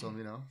want to talk to him,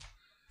 you know.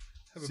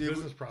 Have a See if we-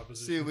 business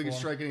proposition. See if we can for 'em.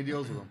 strike any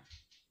deals with him.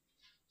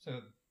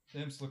 So the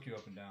imps look you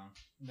up and down,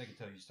 and they can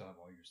tell you still have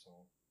all your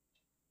soul.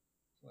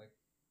 It's like,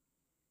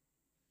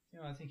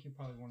 I think he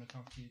probably want to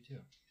talk to you too.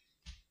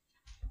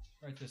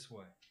 Right this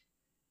way.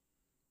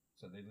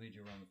 So they lead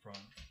you around the front.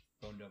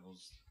 Bone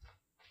Devils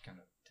kind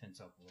of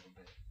tense up a little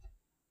bit.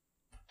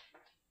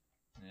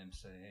 And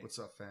imps say, hey, What's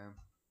up, fam?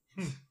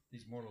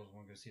 these mortals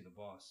want to go see the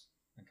boss,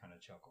 and kind of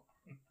chuckle.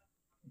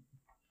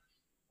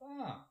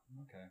 Ah,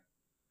 okay.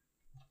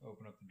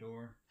 Open up the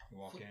door. You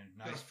walk in.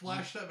 Gotta Nice.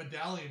 flash that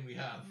medallion we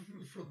have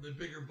from the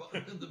bigger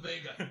the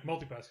Vega.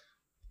 Multipass.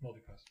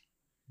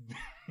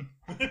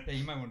 Yeah,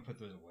 you might want to put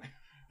those away.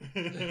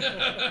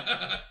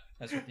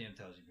 That's what the imp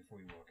tells you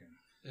before you walk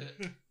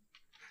in.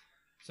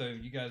 So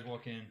you guys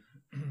walk in.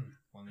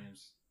 One of the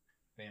imps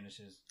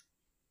vanishes.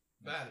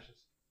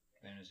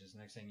 Vanishes.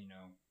 Next thing you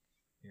know,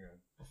 you're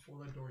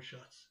Before that door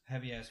shuts.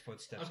 heavy ass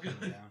footsteps I'm coming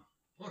gonna- down.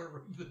 I want to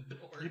rip the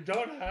door. You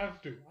don't have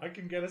to. I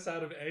can get us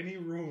out of any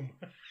room.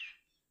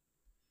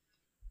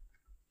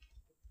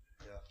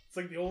 Yeah. It's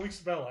like the only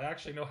spell I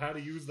actually know how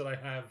to use that I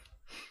have.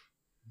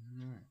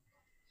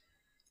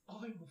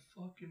 I'm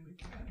a fucking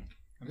mechanic.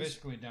 And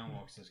basically, down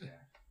walks this guy.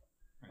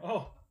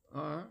 Oh,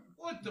 All right.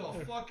 What the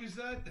fuck is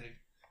that thing?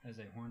 As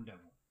a horned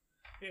devil.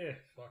 yeah,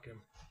 fuck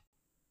him.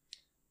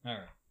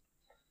 Alright.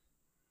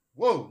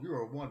 Whoa, you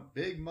are one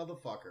big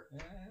motherfucker.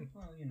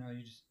 Well,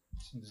 you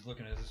just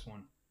looking at this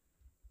one.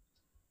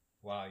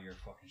 Wow, you're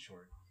fucking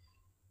short.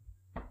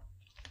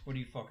 What do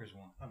you fuckers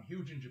want? I'm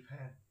huge in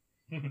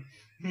Japan.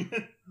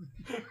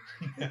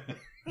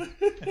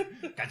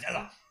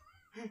 Godzilla.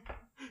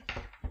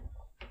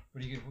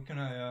 What do you get? What can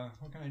I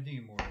do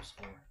you mortals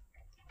for?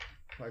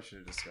 Probably should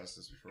have discussed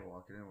this before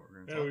walking in. What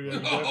we're Yeah,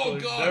 going to talk we about. Oh,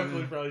 definitely, God.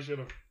 definitely probably should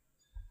have.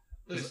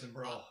 Listen,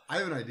 bro. I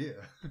have an idea.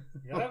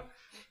 Yeah,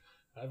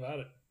 I've had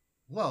it.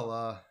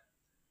 Well,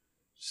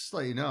 just to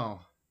let you know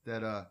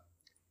that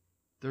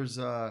there's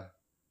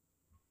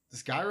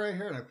this guy right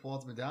here, and I pull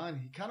out the medallion.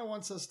 He kind of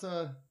wants us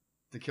to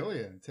kill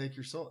you and take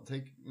your soul, so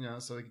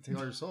he can take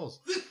all your souls.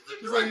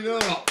 Just letting you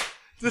know.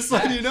 Just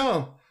letting you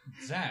know.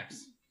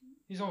 Zax.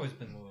 He's always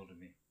been loyal to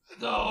me.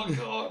 Oh,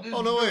 God. this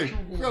Oh no, is wait.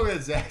 miserable. Go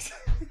ahead, Zach.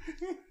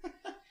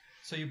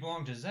 So you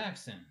belong to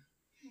Zax then?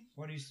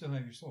 Why do you still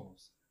have your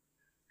souls?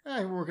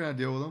 Hey, we're working on a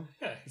deal with him.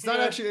 Yeah, It's not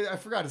actually. I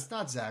forgot. It's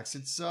not Zax.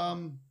 It's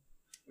Tom.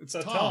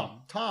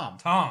 Tom.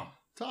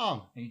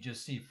 Tom. And you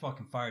just see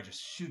fucking fire just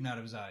shooting out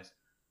of his eyes.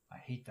 I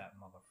hate that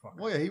motherfucker.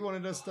 Well, yeah, he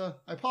wanted us to.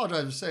 I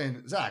apologize for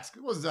saying Zax.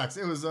 It wasn't Zax.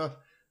 It was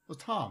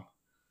Tom.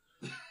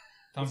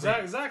 Tom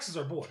Zax is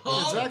our boy.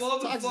 Tom Zax-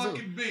 Zax is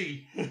motherfucking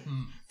B.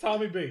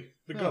 Tommy B,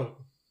 the Oh. goat.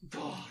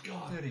 Oh,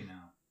 God. Did he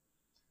now?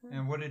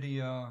 And what did he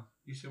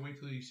You said wait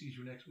till he sees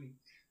you next week.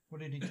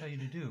 what did he tell you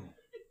to do?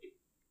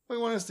 Well,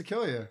 he wanted us to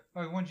kill you.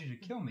 Oh, he wanted you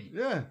to kill me.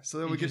 Yeah. So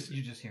then you we could.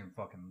 just hear him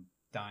fucking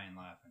dying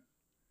laughing.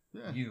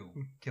 Yeah. You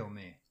kill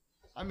me.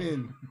 I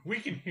mean. We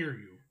can hear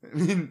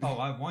you. Oh,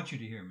 I want you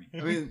to hear me.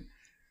 I mean.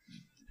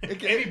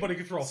 Anybody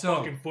can throw a So-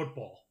 fucking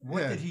football.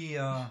 What Yeah. did he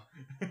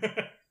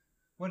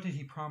what did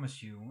he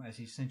promise you as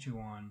he sent you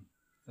on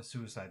a a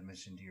suicide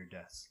mission to your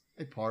deaths.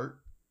 A part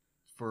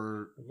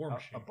for War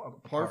machine.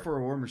 a part for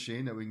a war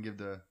machine that we can give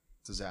to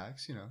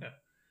Zax, you know. Yeah.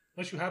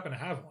 Unless you happen to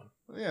have one.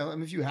 Well, yeah, I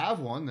mean, if you have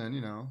one, then,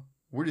 you know,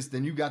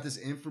 then you got this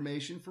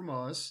information from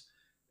us,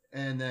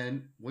 and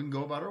then we can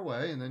go about our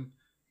way, and then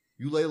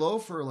you lay low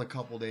for like a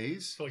couple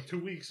days. For like 2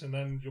 weeks, and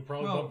then you'll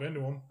probably bump into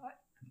them.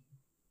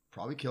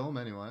 Probably kill him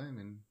anyway. I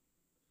mean,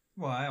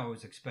 Well, I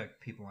always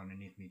expect people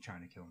underneath me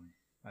trying to kill me.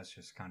 That's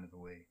just kind of the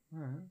way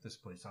this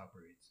place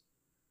operates.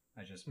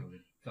 I just really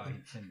thought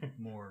he'd send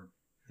more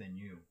than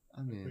you.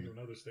 I I think mean, of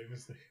another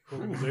statement. The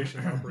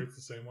organization operates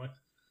the same way.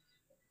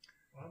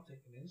 What I'm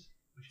thinking is,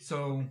 we should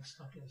So-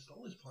 snuck in and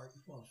stole his part,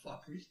 you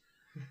motherfuckers.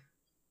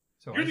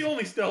 So You're I the say-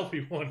 only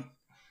stealthy one.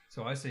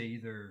 So I say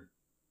either,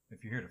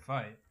 if you're here to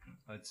fight,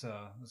 let's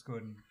go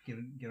ahead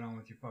and get on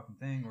with your fucking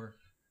thing, or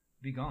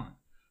be gone.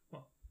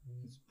 Well,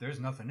 There's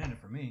nothing in it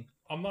for me,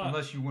 I'm not.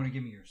 unless you want to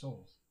give me your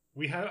souls.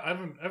 I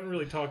haven't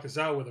really talked this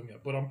out with him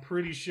yet, but I'm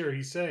pretty sure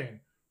he's saying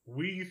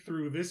we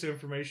threw this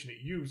information at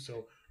you,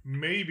 so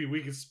maybe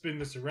we could spin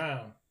this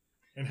around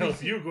and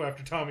help you go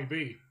after Tommy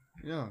B.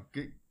 you know,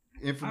 get I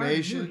already knew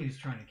information. he was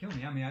trying to kill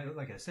me. I mean,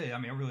 like I say, I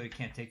really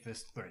can't take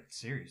this threat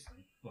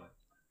seriously. But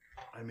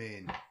I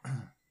mean,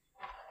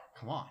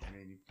 come on. I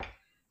mean, you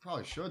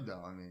probably should,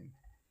 though. I mean,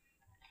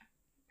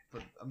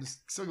 but I'm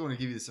just still going to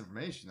give you this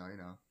information, though, you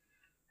know.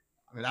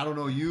 I mean, I don't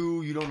know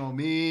you. You don't know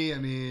me. I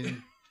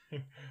mean,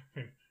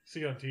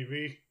 See on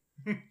TV,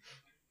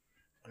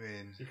 I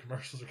mean, your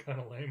commercials are kind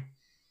of lame.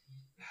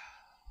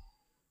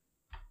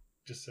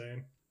 Just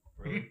saying.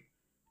 really,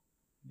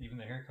 even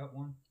the haircut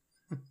one.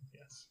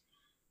 Yes.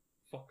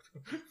 Fuck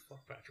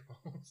Patrick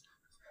Mahomes.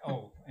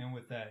 Oh, and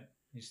with that,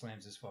 he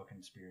slams his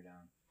fucking spear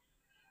down.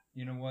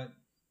 You know what?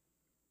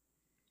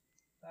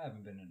 I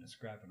haven't been in a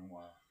scrap in a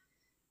while.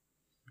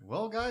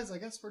 well, guys, I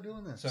guess we're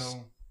doing this.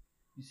 So,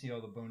 you see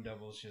all the Bone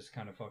Devils just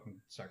kind of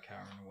fucking start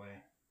cowering away.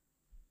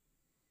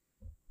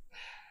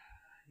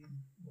 You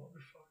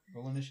motherfucker.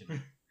 Roll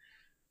initiative.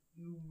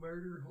 You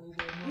murder hobo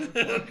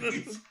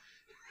motherfuckers.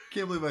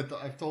 Can't believe I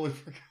totally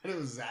forgot it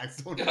was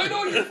Zach's. I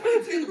know you're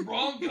fucking saying the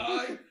wrong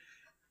guy.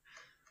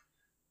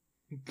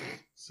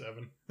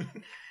 7.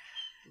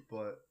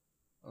 But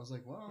I was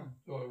like, wow.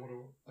 Oh, I want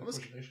I to was-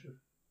 push initiative.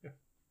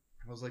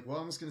 I was like, well,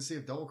 I'm just going to see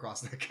if double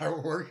crossing that guy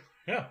will work.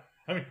 Yeah.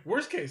 I mean,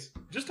 worst case,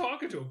 just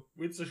talking to him,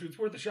 it's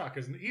worth a shot,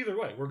 because either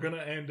way, we're going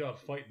to end up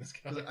fighting this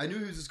guy. 'Cause I knew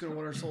he was just going to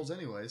want our souls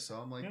anyway, so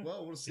I'm like, Yeah.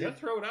 well, we'll see. Yeah,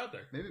 throw it out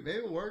there. Maybe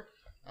it'll work.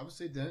 I would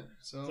say it didn't.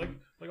 So, It's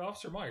like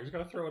Officer Myers, got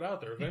to throw it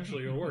out there.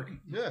 Eventually, it'll work.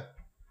 yeah.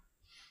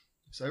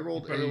 So I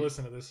rolled Better a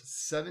listen to this.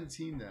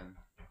 17 then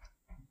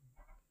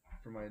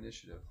for my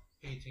initiative.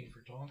 18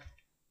 for Tonk.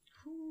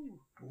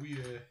 We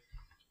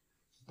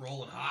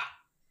rolling hot.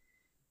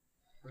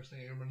 First thing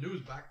I'm gonna do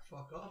is back the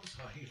fuck up so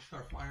I can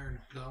start firing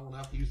because I won't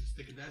have to use the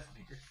stick of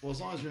destiny here. Well,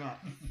 as long as you're not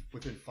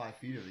within 5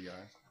 feet of the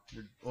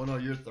guy. Oh, no,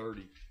 you're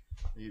 30.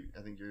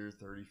 I think you're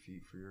 30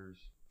 feet for yours.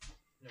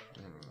 Yeah.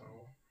 I don't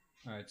know.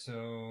 Alright,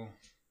 so.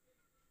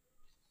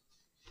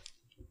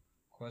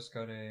 Quest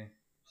got a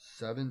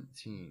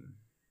 17.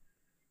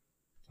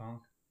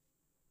 Tonk.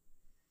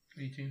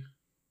 18.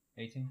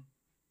 18.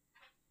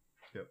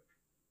 Yep.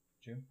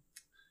 Jim?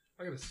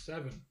 I got a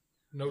 7.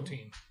 No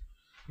team.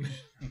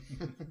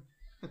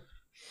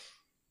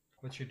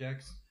 What's your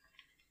dex?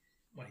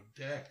 My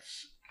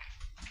dex.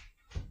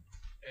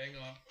 Hang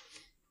on.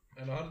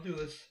 I know how to do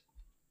this.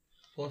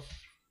 Plus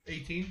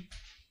 18.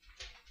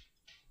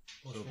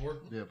 Plus So-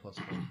 4. Yeah, plus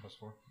 4. Plus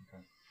 4?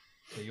 Okay.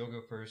 So you'll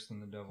go first, then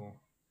the devil,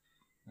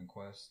 then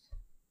Quest.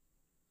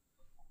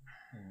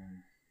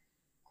 And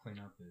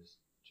cleanup is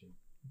Jim.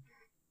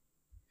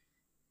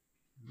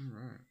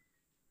 Alright.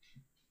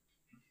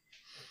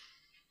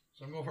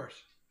 So I'm going first.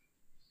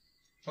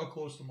 How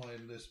close am I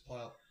in this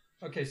pile?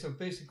 Okay, so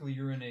basically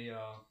you're in a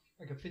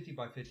like a 50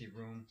 by 50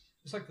 room.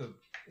 It's like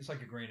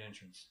a great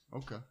entrance.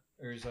 Okay.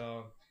 There's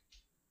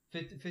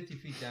 50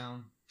 feet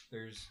down.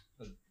 There's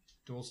a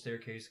dual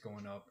staircase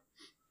going up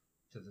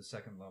to the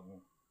second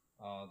level.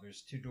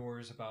 There's 2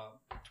 doors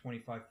about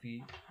 25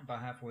 feet,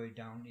 about halfway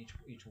down each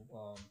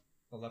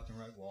the left and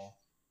right wall,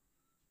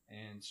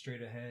 and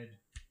straight ahead,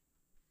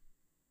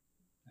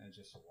 and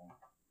just a wall.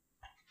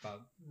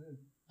 About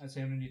I'd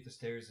say underneath the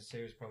stairs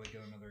probably go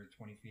another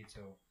 20 feet,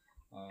 so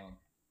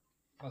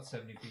about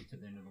 70 feet to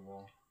the end of the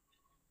wall.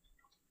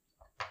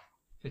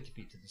 50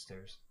 feet to the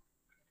stairs.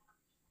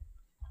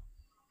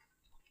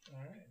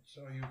 Alright,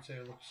 so you would say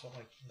it looks something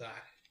like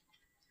that.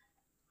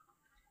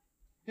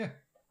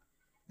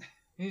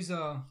 He's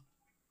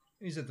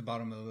at the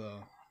bottom of the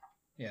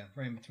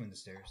right in between the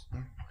stairs.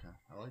 Okay.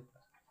 I like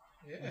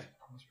that. Yeah,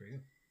 That's pretty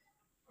good.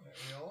 there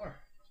we all are.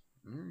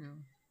 There you go.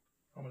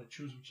 I'm going to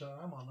choose which side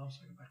I'm on now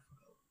so I can back the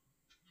fuck up.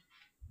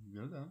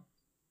 Go down.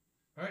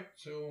 Alright,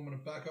 so I'm going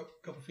to back up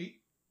a couple feet.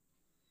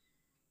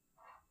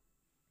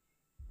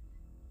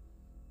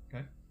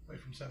 Okay. Away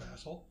from said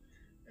asshole.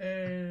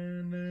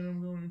 And then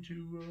I'm going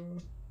to,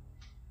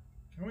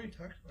 how many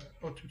attacks?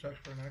 Oh, 2 attacks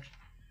per an action.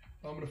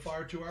 I'm going to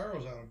fire 2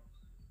 arrows at him.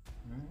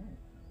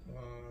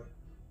 Alright.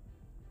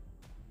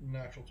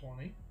 Natural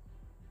 20.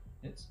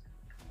 Hits.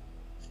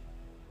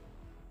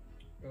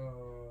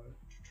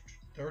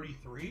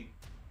 33?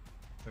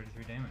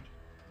 33 damage.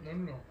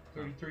 No.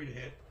 33 to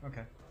hit.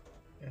 Okay.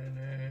 And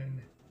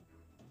then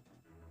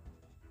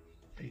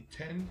a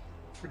 10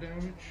 for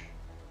damage.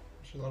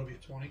 So that'll be a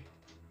 20.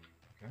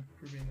 Okay.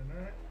 For being the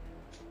net.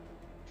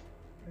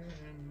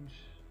 And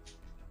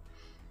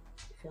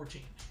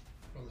 14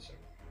 for the second.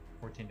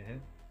 14 to hit.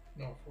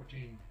 No,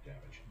 14 damage.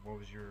 What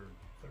was your...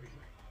 33.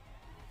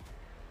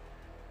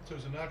 So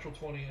it's a natural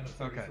 20 and a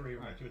 33 Okay, with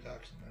alright. 2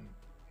 attacks, and then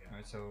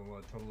Alright, so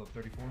total of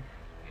 34?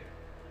 yeah.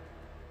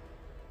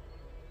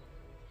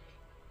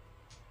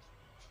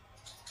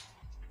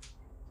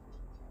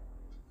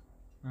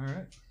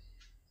 Alright.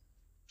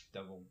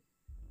 Double.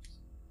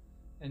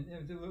 And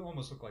it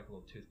almost looked like a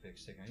little toothpick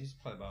sticking out. He's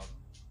probably about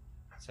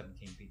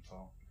 17 feet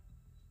tall.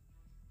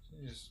 So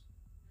he just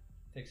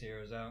takes the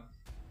arrows out.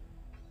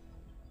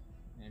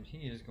 And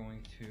he is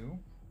going to...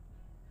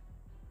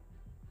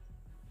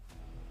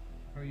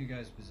 How are you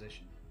guys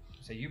positioned?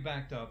 So you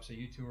backed up, so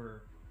you two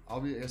are... I'll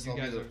be. I guess You I'll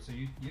be guys the. are, so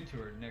you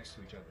two are next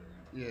to each other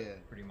then, Yeah.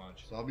 pretty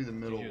much. So I'll be the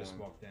middle You just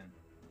one. walked in.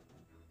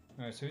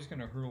 Alright, so he's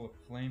gonna hurl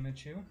a flame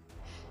at you.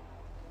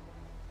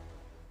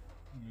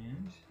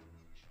 And...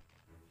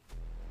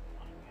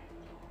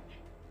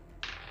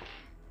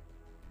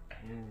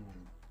 Ooh.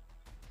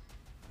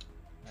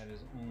 That is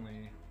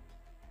only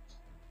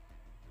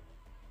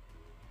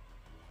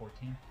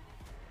 14.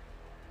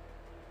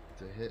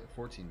 To hit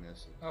 14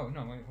 misses. Oh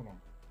no, wait, hold on.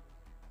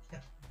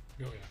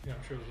 Oh, yeah,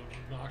 I'm sure there's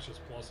an obnoxious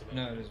plus of it.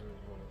 No, it is a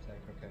roll attack.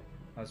 Okay,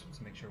 I was supposed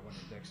to make sure it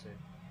wasn't a dex save.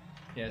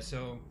 Yeah,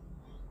 so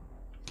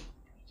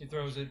he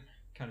throws it,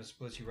 kind of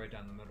splits you right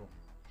down the middle,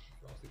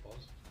 Frosty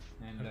Paws.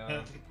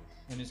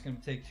 and it's going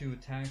to take 2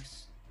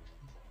 attacks.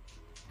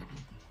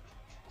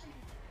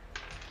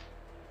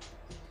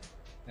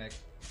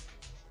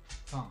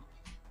 Tom.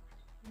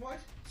 What?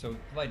 So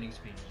lightning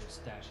speed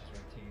just dashes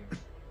right to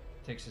you.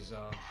 Takes his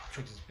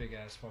big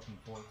ass fucking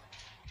fork,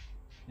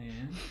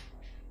 and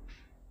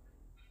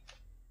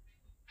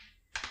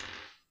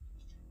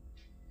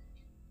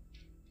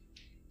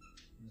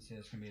let's see,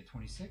 that's gonna be a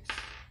 26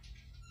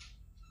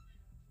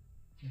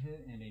 to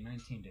hit and a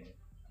 19 to hit.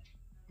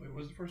 Wait, what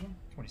was the first one?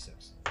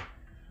 26.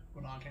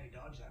 Well, no, can he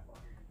dodge that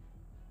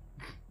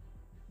fucker?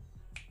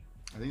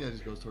 I think that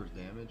just goes towards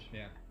damage.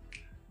 Yeah,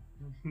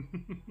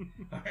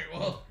 Alright,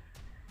 well,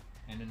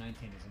 and a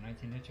 19. Is a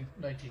 19 hit you?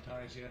 19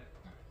 times, yeah.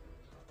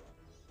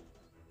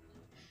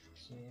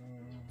 So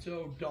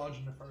So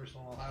dodging the first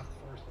one, I'll have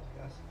the first one,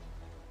 I guess.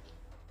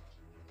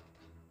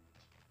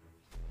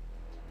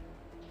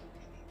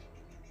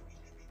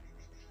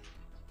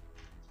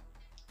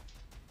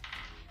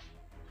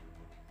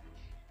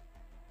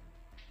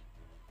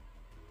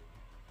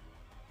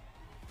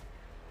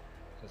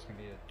 that's gonna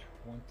be a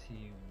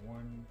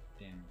 21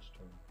 damage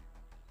total.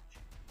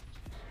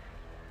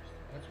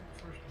 That's what the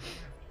first one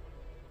was.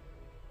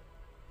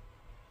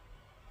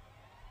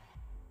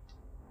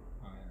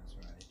 Oh yeah, that's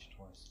right. I hit you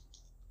twice.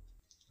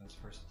 That's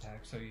first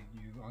attack. So you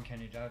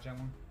uncanny dodge that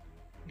one.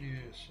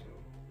 Yeah, so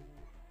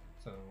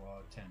So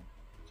 10.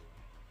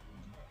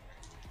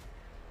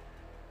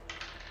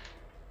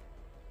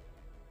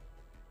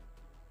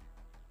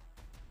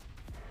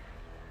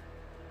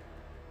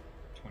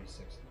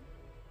 26 then.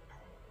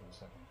 For the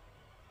second.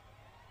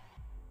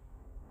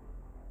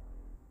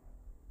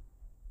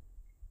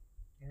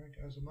 alright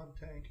guys, I'm not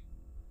a tank.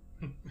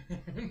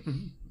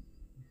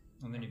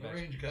 And then he I'm a backs.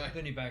 range guy.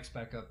 Then he backs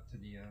back up to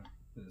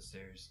the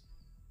stairs.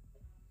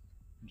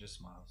 And just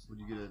smiles. Would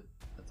you get an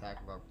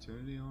attack of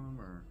opportunity on him,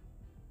 or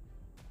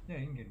Yeah,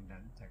 you can get him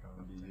that attack out.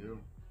 would it be you?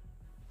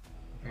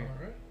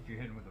 Alright. If you're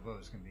hitting with a bow,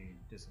 it's gonna be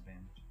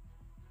disadvantage.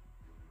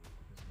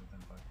 It's within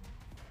 5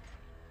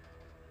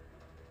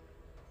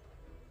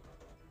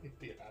 feet.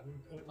 Do you have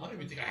him? I don't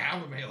even think I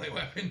have a melee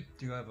weapon.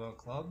 Do you have a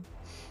club?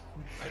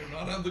 I do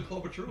not have the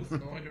club of truth.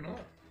 No, I do not.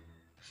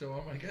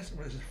 So I guess I'm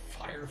gonna just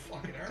fire a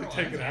fucking arrow.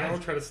 Take at an him. arrow,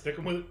 try to stick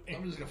him with it.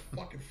 I'm just gonna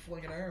fucking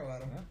fling an arrow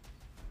at him.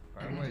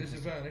 Fire away,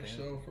 Disadvantage.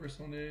 So first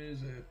one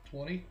is a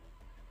 20,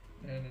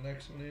 and the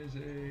next one is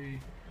a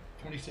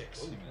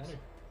 26. Oh, 20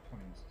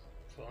 20. misses.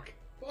 Fuck.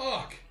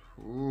 Fuck!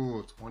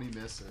 Ooh, 20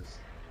 misses.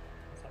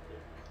 That's not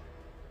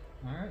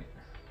good. Alright.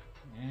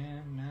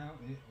 And now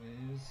it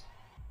is.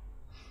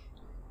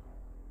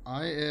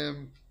 I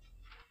am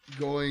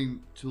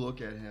going to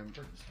look at him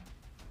Curtain's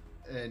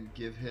turn. and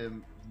give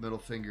him middle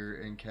finger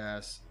and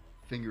cast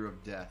Finger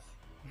of Death.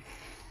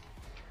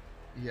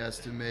 He has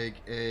to make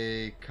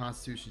a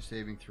Constitution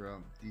saving throw,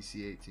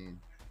 DC 18.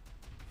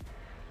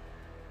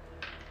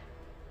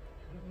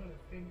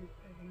 Finger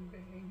bang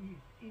bang.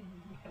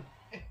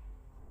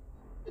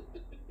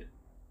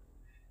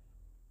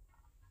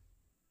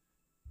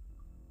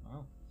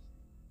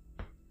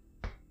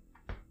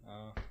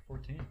 Wow.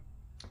 14.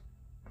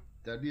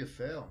 That'd be a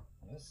fail.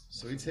 Yes.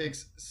 So he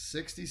takes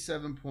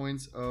 67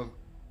 points of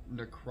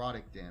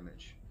necrotic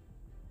damage.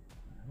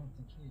 I don't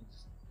think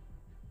he's.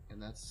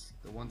 And that's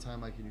the one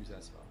time I can use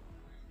that spell.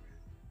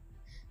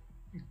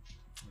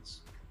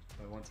 That's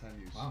my one time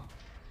use. Wow.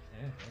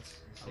 Yeah, that's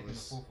taking the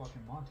was- full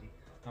fucking Monty.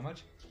 How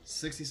much?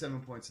 67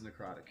 points of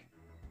necrotic.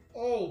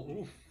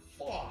 Oh,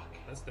 fuck!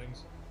 That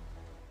stings.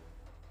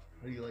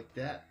 How do you like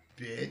that,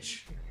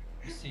 bitch?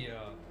 You see, you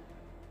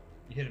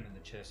hit him in the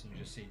chest, and you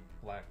just see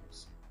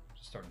blackness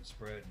just starting to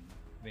spread and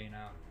vein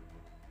out.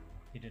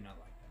 He did not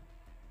like that.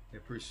 Yeah,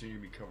 pretty soon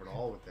you'll be covered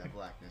all with that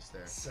blackness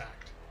there.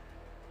 Sacked.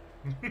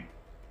 All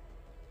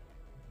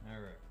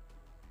right,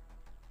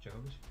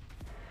 Jehovah's.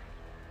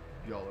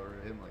 Y'all are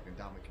him like a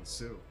Dominican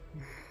Sue.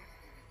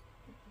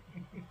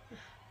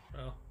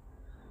 Well,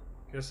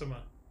 guess I'm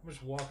gonna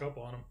just walk up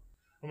on him.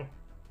 I'm gonna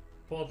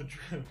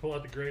pull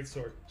out the great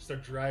sword,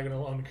 start dragging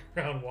along the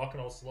ground, walking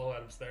all slow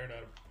at him, staring at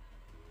him.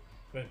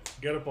 Then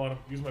get up on him,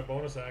 use my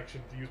bonus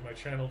action to use my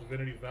channel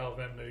divinity Valve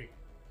Enmity,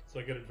 so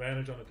I get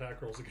advantage on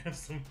attack rolls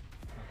against him.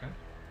 Okay.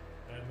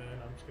 And then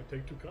I'm just gonna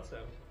take 2 cuts at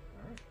him.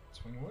 All right.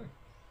 Swing away.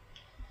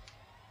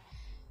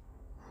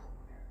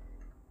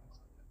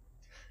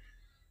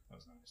 That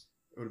was nice.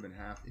 It would have been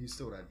half. He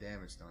still would have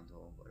damage done to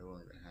him, but it would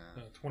only been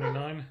half.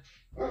 29.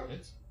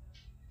 Hits.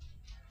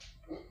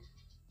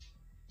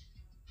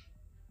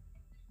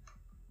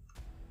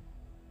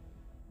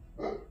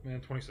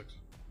 And 26.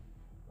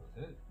 Both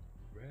hit.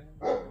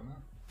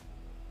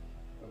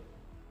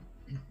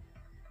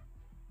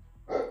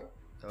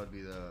 That would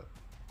be the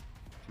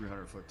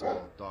 300-foot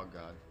tall dog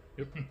god.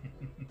 Yep.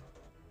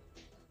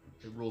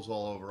 It rules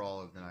all over all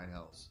of the 9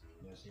 hells.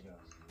 Yes, he does.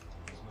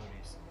 He's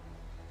movies.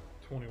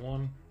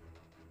 21.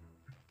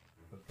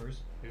 For the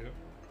first. Yep.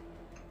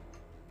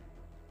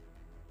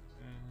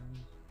 And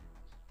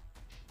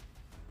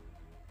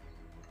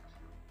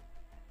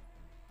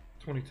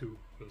 22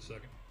 for the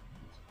second.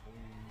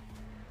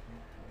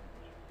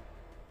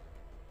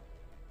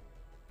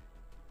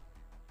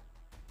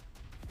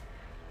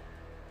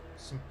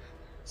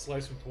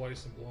 Slice him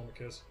twice and blow him a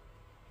kiss.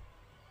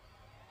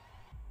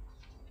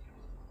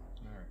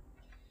 All right.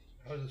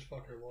 How's this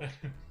fucker look?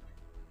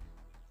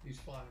 He's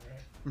fine,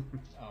 right?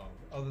 Oh,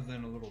 other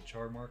than a little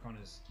char mark on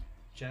his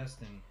chest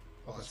and a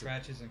couple that's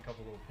scratches and a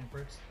couple little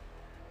pinpricks,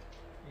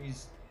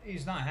 he's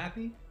not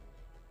happy,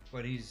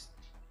 but he's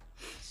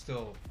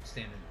still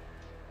standing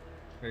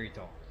very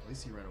tall. At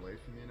least he ran away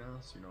from you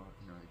now, so you know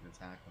you can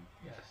attack him.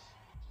 Yes.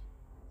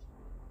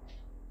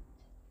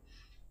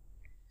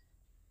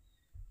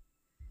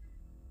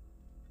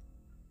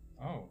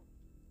 Oh.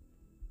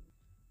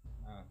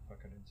 Fuck,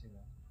 I didn't see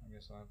that. I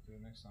guess I'll have to do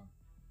it next time.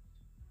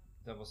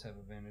 Devils have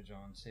advantage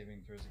on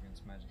saving throws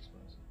against magic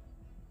spells.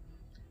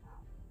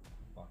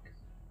 Fuck.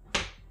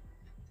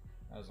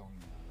 That was on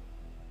me.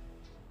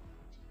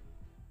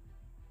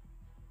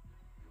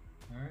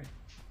 Alright.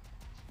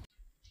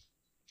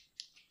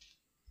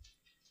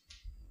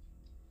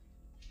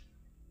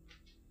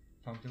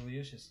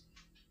 Pumpkinlicious.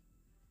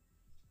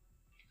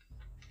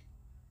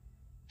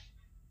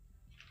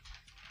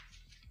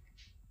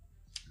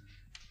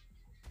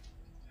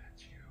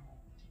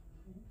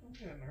 I'm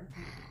getting there.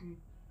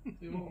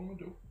 See what I'm gonna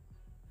do.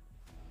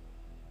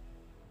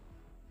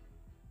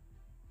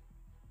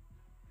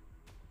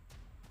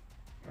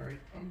 Alright,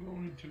 I'm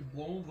going to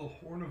blow the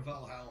Horn of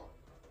Valhalla.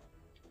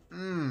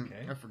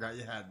 Okay. I forgot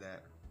you had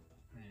that.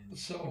 And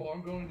So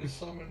I'm going to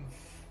summon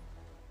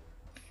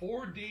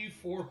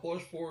 4d4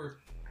 plus 4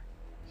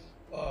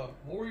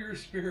 warrior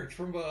spirits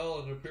from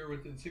Valhalla to appear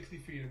within 60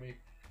 feet of me.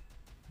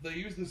 They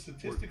use the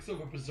statistics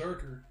of a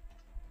berserker.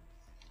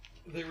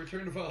 They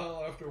return to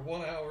Valhalla after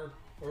 1 hour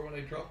or when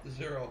they drop to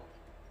 0.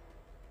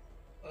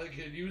 I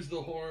can use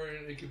the horn.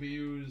 It can be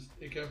used.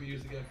 It can be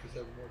used again for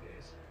 7 more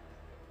days.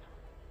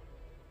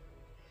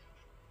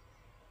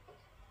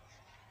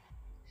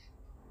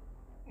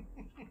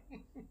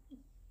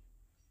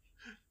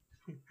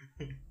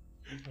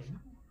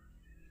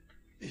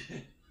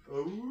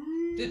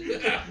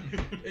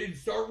 Hey,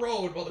 start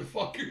rolling,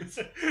 motherfuckers.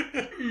 Yeah,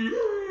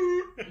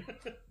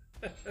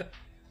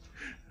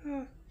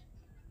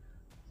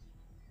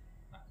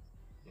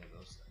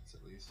 those stats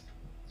at least.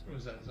 What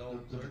is that? Is that all The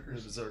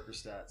berserkers? berserker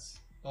stats.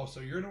 Oh,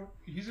 so he's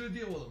gonna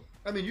deal with them.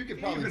 I mean, you could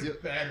probably Even do.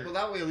 better. Well,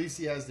 that way at least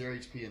he has their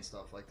HP and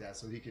stuff like that,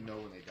 so he can know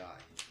when they die.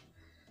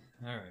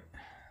 Alright.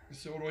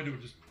 So what do?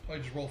 I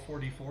just roll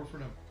 4d4 for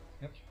them.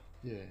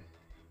 Yeah.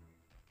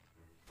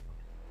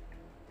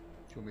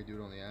 Do you want me to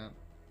do it on the app?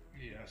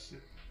 Yes.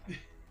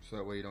 So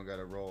that way you don't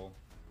gotta roll.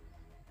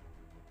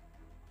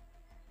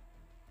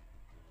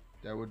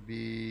 That would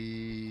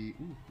be.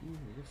 Ooh,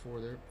 we get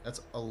 4 there.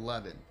 That's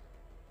 11.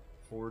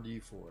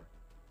 4d4.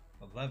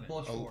 11.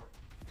 Plus Oh. 4.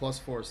 Plus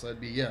 4, so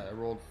that'd be, yeah, I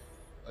rolled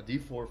a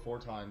d4 4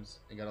 times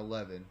and got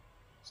 11.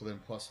 So then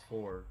plus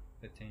 4,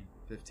 15.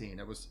 15.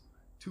 That was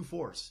 2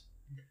 4s.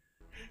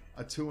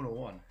 A 2 and a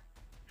 1.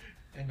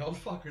 And those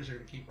fuckers are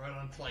gonna keep right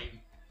on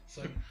fighting.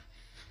 So,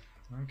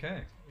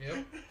 Okay.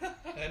 yep.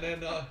 And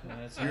then,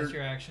 That's You're-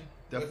 your action.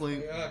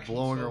 Definitely That's my action,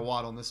 blowing so- her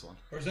wad on this one.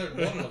 or is that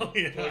one of them? Oh,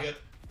 yeah. So I get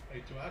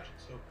 2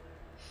 actions. So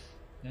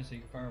Yeah, so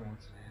you can fire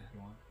once if you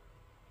want.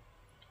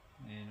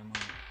 And I'm on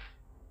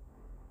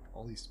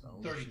All these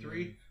spells.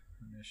 33.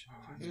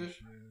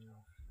 initiative.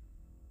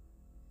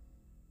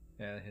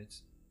 Yeah, that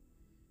hits.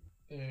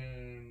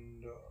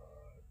 And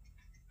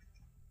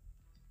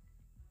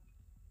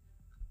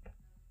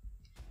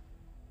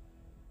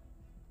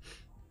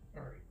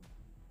all right,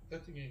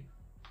 that's a game.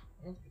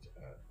 I don't think it's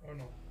at. Oh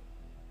no,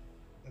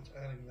 That's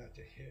adding that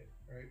to hit,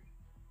 right?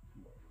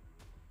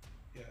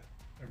 Yeah,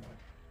 never mind.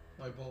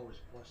 My bow was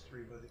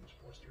 +3, but I think it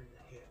was +3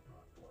 to hit,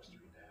 not +3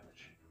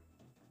 damage.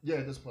 Yeah,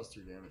 it does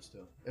 +3 damage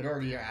too. It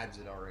already adds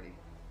it already.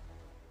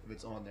 If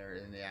it's on there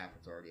in the app,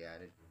 it's already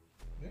added.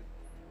 Yeah.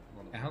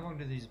 And how long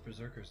do these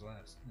berserkers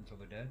last? Until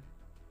they're dead?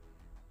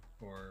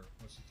 Or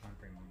what's the time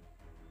frame on it?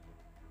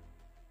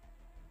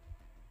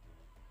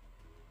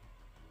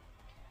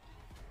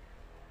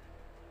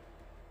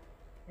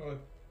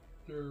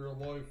 They're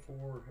alive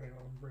for. Hang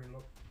on, bring it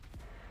up.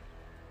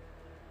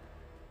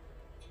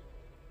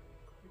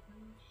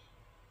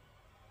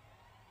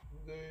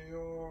 They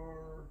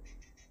are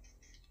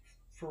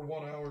for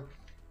 1 hour,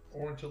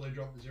 or until they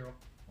drop to 0.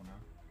 1 hour?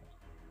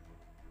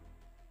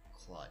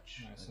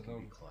 Clutch. Alright, That so could be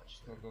they'll-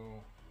 clutch. They'll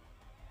go.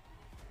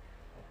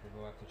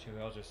 They'll go after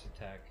Chewie. I'll just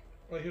attack.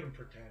 I hit him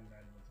for 10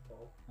 then with the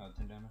bow.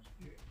 10 damage?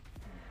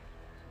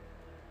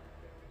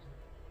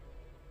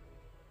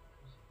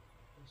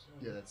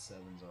 Yeah, that's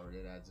 7's already.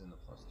 It adds in the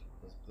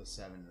the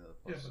 7 to the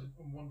Yeah, plus.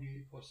 but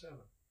 1d8 +7.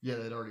 Yeah,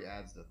 that already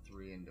adds the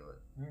 3 into it.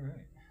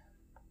 Alright.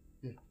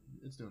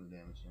 It's doing the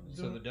damage. On it.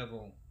 So the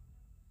devil,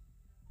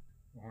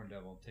 the horn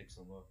devil, takes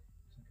a look.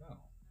 It's like, oh,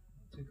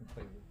 two can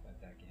play at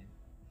that game.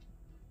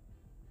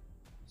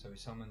 So he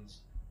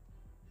summons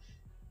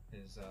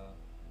his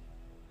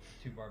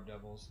 2 barbed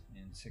devils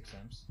and 6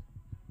 imps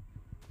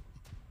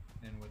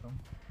in with them.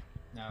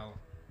 Now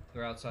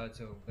they're outside,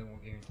 so they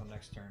won't get you until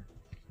next turn.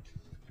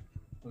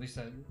 At least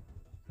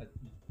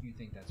you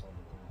think that's all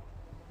they're doing.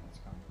 That's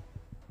coming.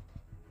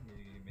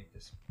 You make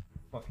this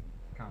fucking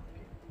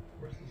complicated.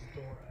 Where's this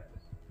door at?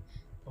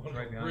 I'm Right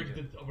gonna, go behind rig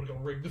you. I'm gonna go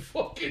rig the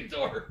fucking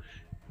door.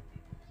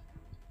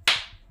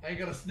 I ain't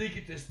gonna sneak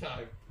it this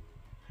time.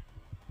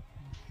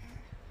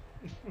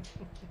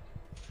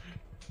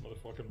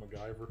 Motherfucking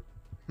MacGyver.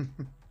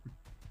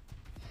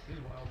 This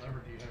is why I'll never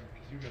DM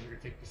because you guys are gonna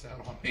take this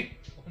out on me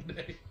one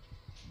day.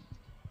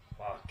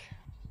 Fuck.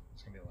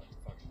 It's gonna be a lot of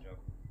fucking joke.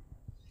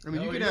 I mean,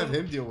 No, you can you have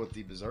don't. him deal with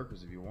the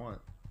berserkers if you want.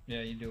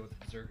 Yeah, you deal with the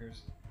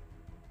berserkers.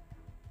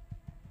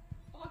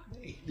 Fuck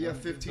me. You have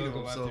 15 They'll of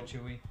go them, so after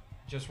Chewie.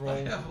 Just I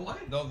roll. have what?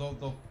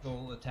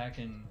 They'll attack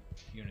in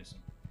unison.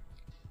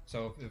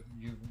 So if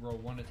you roll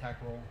one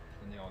attack roll,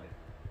 then they all hit.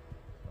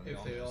 Or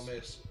If they all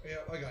miss. Yeah,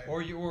 I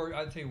got you. Or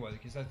I'll tell you what,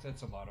 because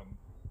that's a lot of them.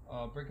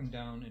 Break them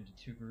down into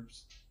 2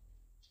 groups.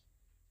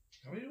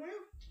 How many do I have?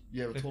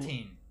 yeah, a total-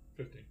 15.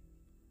 15.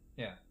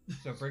 Yeah.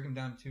 So break them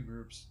down into 2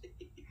 groups.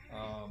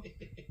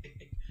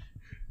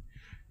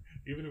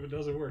 Even if it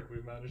doesn't work,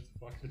 we managed to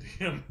fuck the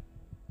DM.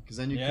 Because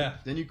then you Yeah. could,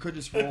 then you could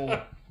just roll.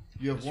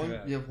 You have Yes, you one.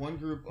 have. You have one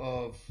group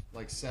of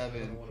like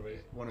 7, One of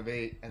 8. one of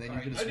 8, and then you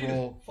Alright, can I just need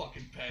roll. a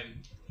fucking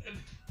pen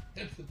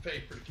and the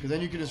paper. Because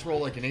then you can just roll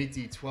like an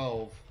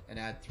 8d12 and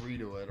add 3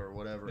 to it or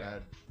whatever. Yeah.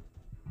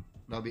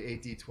 That'll be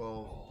 8d12.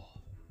 Oh,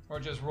 Or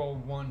just roll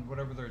one,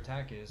 whatever their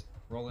attack is,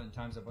 roll it and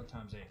times it by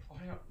times 8.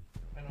 hang on.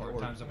 I know. Or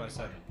times it by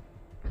 7.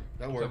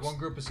 That So works. one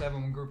group of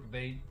 7, one group of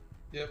 8.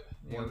 Yep.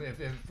 You know,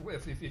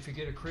 if you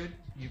get a crit,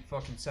 you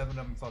fucking 7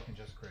 of them fucking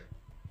just crit.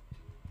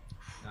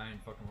 I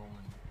ain't fucking rolling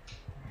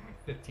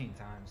 15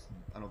 times.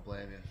 I don't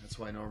blame you. That's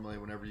why normally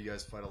whenever you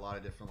guys fight a lot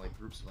of different like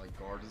groups of like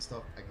guards and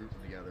stuff, I group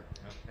them together.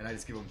 Yep. And I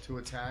just give them 2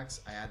 attacks.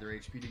 I add their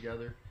HP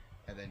together,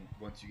 and then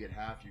once you get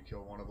half, you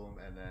kill one of them,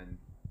 and then.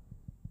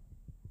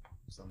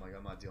 So I'm like,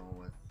 I'm not dealing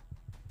with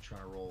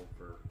trying to roll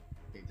for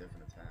 8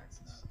 different attacks.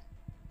 It's-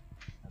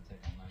 I'll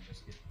take all 9,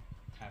 just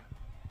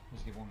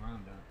get one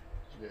round done.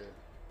 yeah.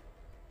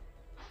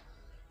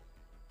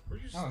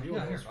 Where'd you Oh, steal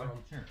yeah, here, those from?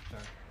 here,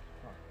 sorry.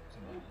 Fuck,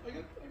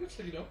 somebody- I got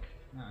sticky note.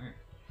 No, here.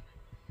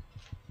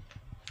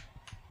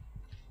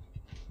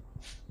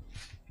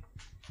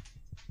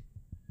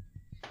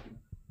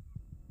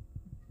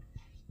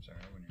 Sorry,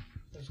 I wouldn't.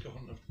 Let's go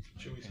into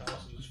Chewie's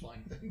house and just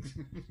find things.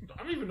 I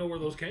don't even know where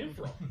those came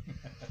from.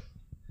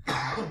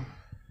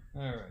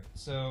 Alright,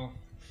 so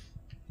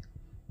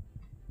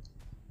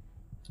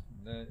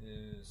that's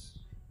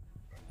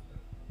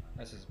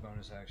his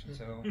bonus action.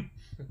 So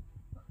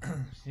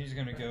he's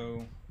gonna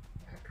go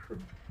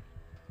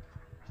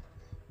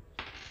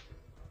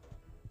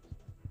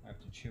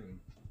after Chewie,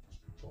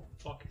 Well,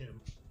 fuck him.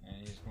 and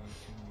he's going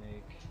to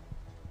make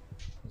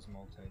his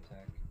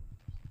multi-attack.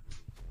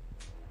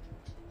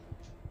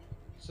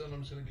 So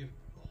I'm just gonna give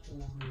the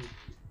whole group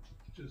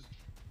just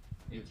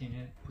 18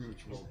 hit. Pretty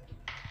much roll.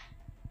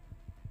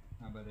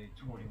 How about a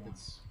 21?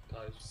 It's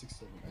Ties. 6,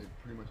 7.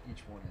 Pretty much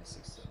each one has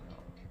 6, 7.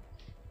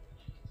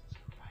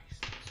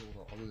 So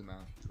I'll do the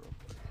math real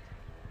quick.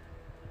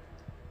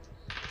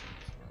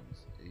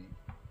 Times 8.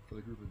 For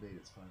the group of 8,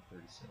 it's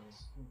 536. So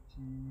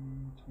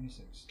 14,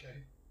 26.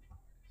 okay.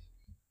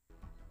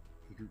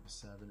 For the group of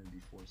 7, it'd be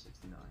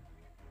 469.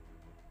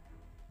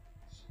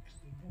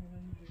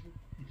 69.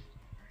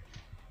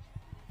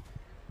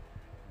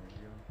 There you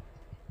go.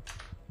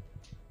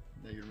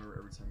 Now you remember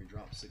every time you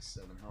drop 6,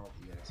 7 health,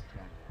 you gotta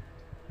subtract.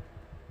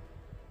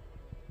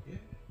 Yeah.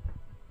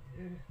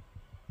 Yeah.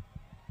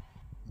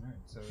 Alright,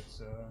 so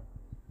it's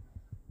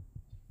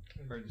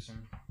Freddy's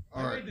turn.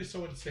 All I right, made this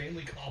so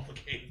insanely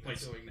complicated by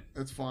doing that.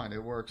 it's fine.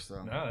 It works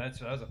though. No, that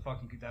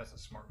was a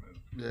smart move.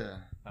 Yeah.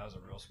 That was a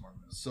real smart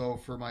move. So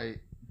for my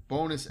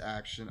bonus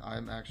action,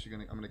 I'm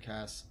gonna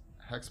cast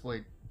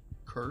Hexblade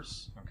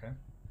Curse Okay.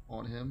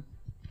 on him,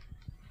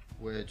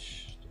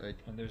 which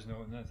And there's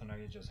nothing like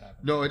it just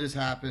happened. no, it just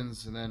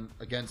happens, and then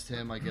against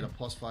him, I get a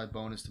 +5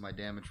 bonus to my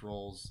damage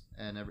rolls,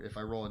 and if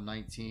I roll a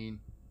 19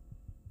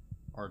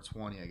 or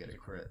 20, I get a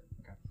crit.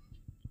 Okay.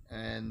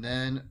 And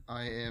then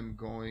I am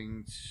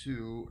going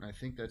to, and I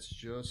think that's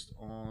just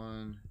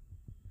on.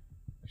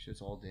 Actually,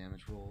 it's all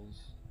damage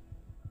rolls.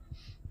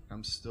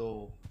 I'm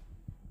still.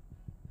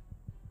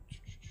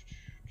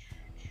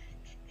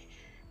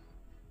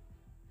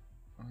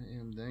 I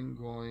am then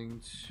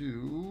going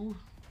to.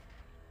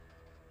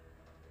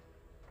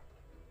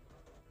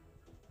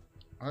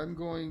 I'm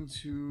going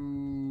to.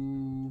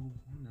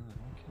 No, I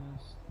don't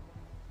cast.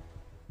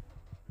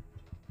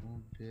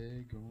 Going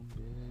big, going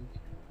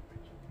big.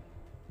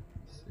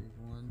 Save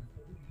one.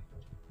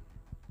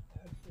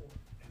 Add 4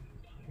 and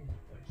then time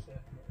it by 7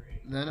 or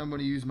 8. Then I'm going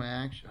to use my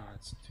action. Oh,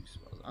 it's 2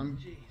 spells.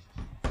 Jesus.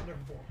 Never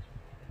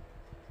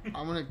born.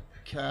 I'm going to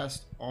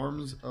cast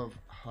Arms of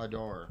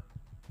Hadar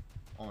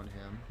on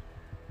him.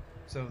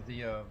 So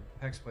the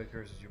Hexblade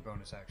Curse is your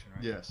bonus action,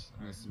 right? Yes,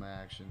 All this right. is my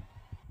action.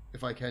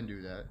 If I can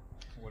do that.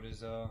 What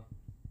does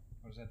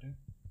that do?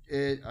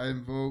 I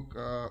invoke.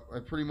 I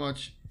pretty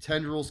much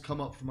tendrils come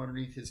up from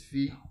underneath his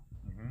feet,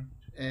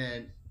 Mm-hmm.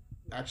 and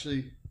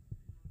actually,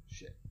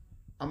 shit.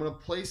 I'm gonna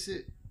place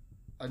it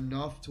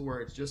enough to where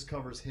it just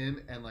covers him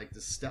and like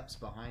the steps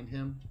behind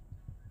him,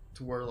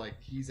 to where like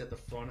he's at the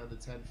front of the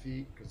 10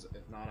 feet. Because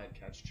if not, I'd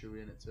catch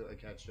Chewie in it too.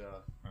 I'd catch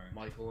Right.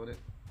 Michael in it.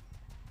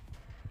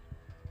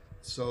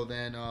 So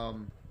then,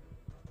 and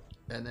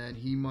then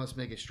he must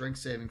make a strength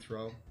saving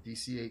throw,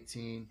 DC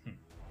 18.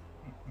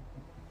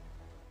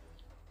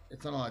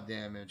 It's not a lot of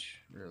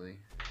damage, really.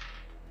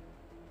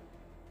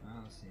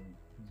 Let's see.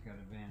 He's got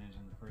advantage,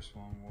 and the first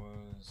one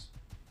was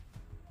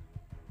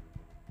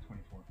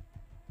 24.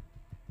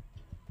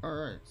 All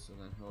right, so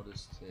then he'll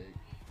just take.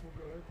 We'll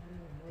go ahead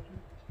and watch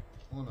it.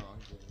 Oh no, I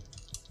did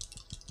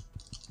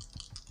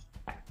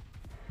it.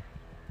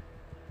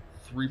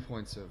 3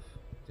 points of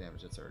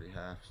damage. That's already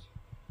halved.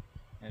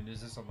 And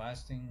is this a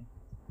lasting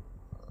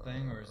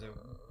thing, or is it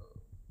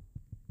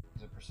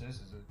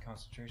persist? Is it a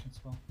concentration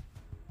spell?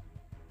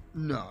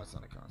 No, it's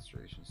not a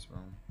concentration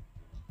spell.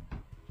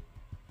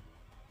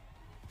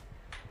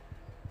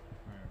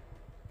 Alright.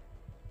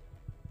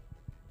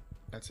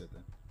 That's it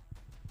then.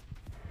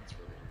 That's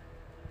really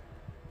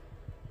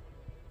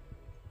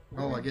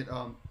it. Oh, I get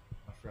I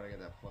forgot I get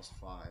that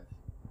 +5.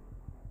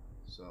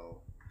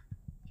 So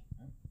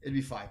it'd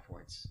be 5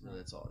 points. Really,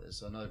 that's all it is.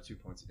 So another 2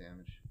 points of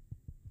damage.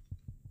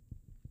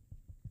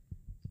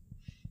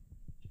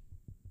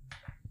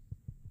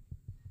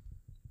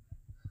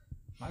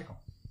 Michael.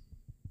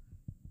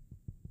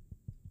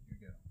 Here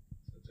you go.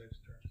 So it's Ed's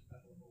turn.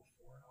 That'll move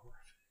 4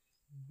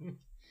 hours.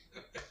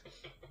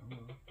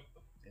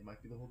 It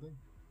might be the whole thing.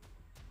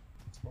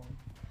 It's fine.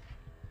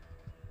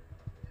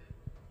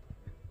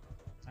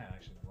 I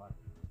actually like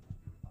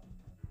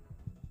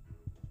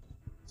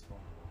It's fine.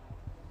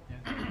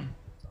 Yeah.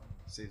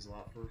 Saves a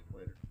lot for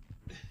later.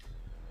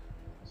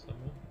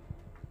 Someone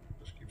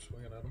just keep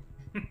swinging at him.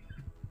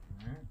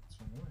 Alright, that's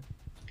one more.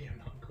 Damn,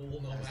 not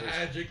cool. No As those-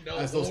 magic. No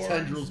As those horns,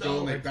 tendrils no, go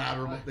and they it's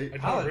batter fine. them, they, I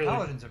don't really-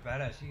 Paladins are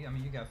badass.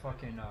 You got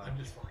fucking. I'm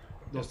just fucking.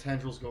 those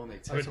tendrils go and they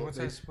Wait, take. so what's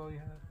they, that spell you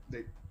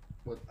have?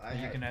 what I That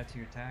you had, can add to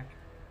your attack?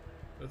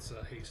 That's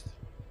haste.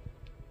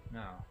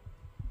 No.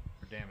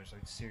 For damage,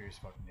 like serious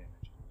fucking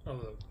damage.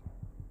 Oh,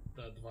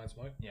 the Divine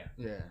Smite? Yeah.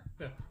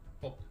 yeah.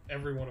 Well,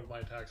 every one of my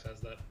attacks has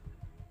that.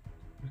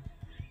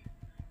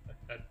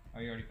 Oh,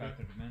 you already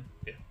factored them in?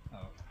 Yeah. Oh,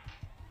 okay.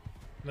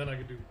 Then I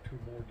could do 2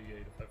 more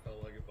D8 if I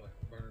felt like it by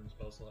burning the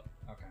spell slot.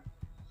 Okay.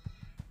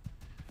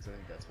 Because I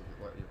think that's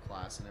what your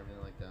class and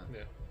everything like that.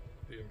 Yeah,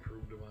 the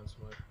improved Divine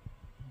Smite.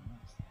 Oh,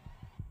 nice.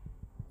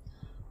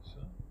 So,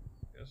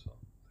 I guess I'll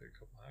take a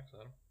couple hacks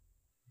at him.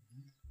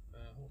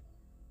 Hold on.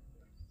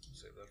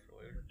 Save that for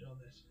later. Never done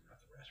this.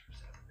 Got the rest for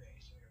 7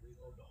 days, so I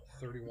reload the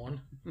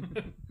horn. 31.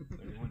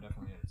 31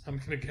 definitely is.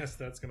 I'm gonna guess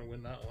that's gonna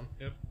win that one.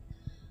 Yep.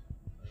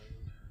 And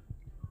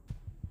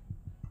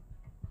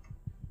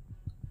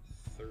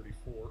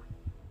 34.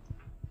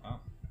 Wow.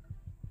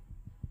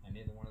 And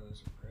neither one of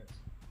those are crits.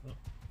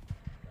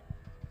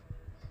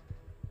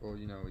 Well,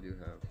 you know we do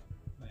have.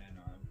 Man,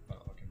 no, I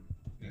fucking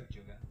beat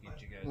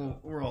you guys Well,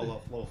 up. we're all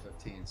level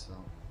 15, so.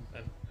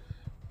 And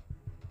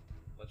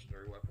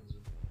legendary weapons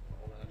and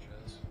all that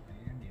jazz.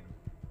 You're gonna need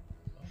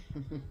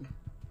 'em.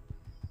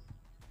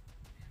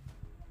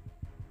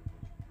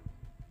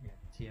 You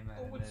got Tiamat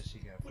Oh, in what's- this,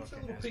 you got What's that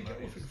fucking little pink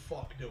Asmodeus. elephant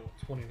fuck doing?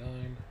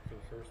 29 for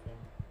the first one.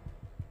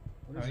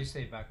 Oh, you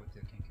stayed back with the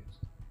Kinkus.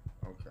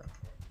 Okay.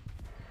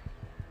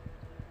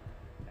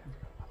 Yeah, I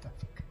forgot about that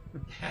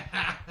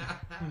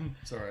fucking.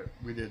 It's alright.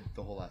 We did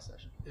the whole last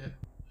session.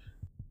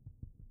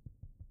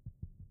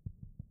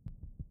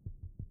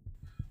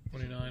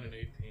 29 and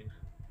 18.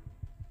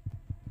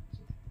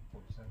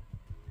 47.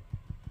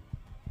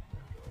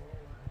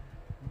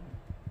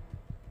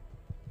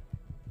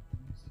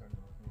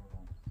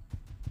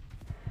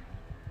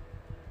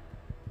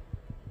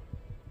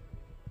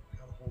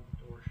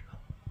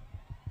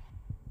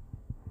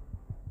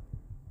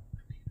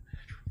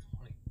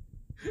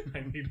 I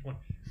need one.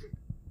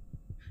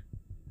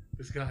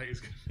 This guy is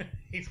gonna,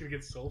 he's gonna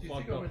get so Do you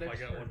fucked think I'm up an if I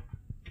got expert? one.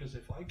 Because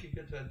if I can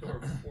get to that door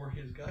before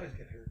his guys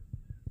get here,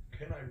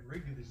 can I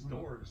rig this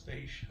door to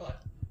stay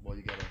shut? Well,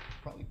 you gotta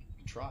probably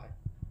try.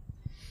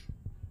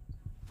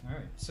 All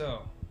right,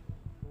 so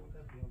What would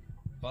that be?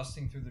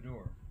 busting through the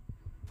door.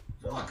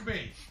 Fuck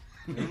me!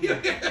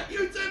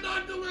 You said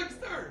not till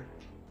next turn!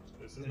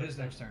 This It is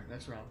next turn,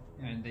 Next round.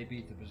 and they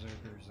beat the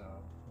Berserker's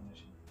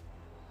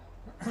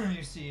initiative.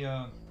 You see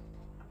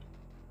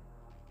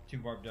two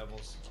barbed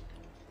devils.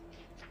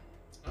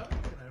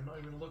 I'm not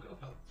even gonna look up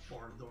how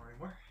far the door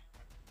anymore.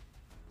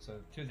 So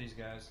two of these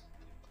guys,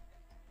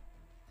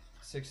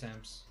 6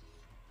 imps,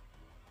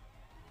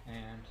 and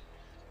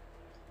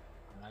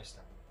an ice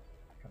devil.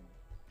 Come on.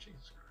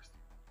 Jesus Christ.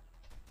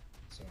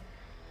 So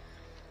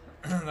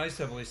the ice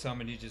devil he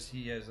summoned.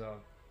 He has a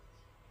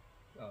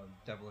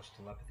devilish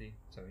telepathy.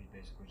 So he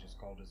basically just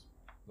called his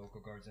local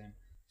guards in.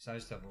 This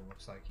ice devil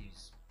looks like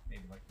he's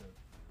maybe like the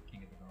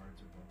king of the guards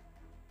or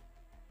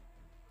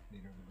the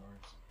leader of the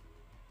guards.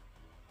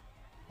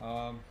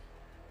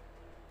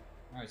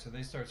 Alright, so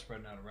they start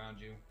spreading out around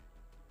you.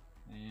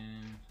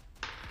 And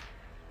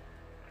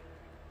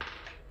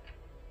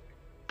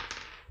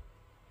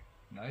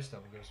the ice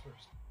devil goes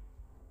first.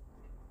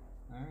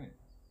 Alright.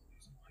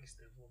 Some ice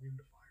devil immune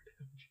to fire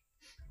damage.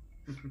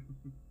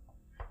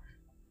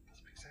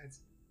 Doesn't make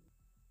sense.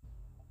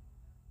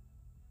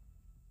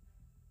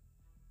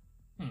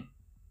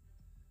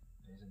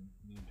 He's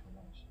immune to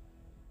launch.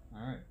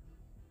 Alright.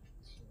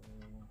 So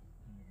let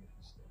me get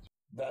his stats.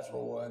 That's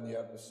where we'll end the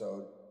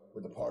episode,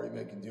 with the party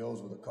making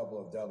deals with a couple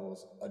of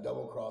devils, a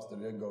double cross that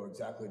didn't go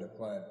exactly to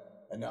plan,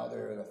 and now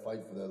they're in a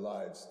fight for their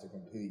lives to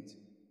complete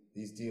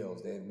these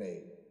deals they have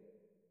made.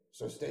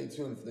 So stay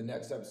tuned for the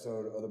next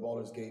episode of the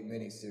Baldur's Gate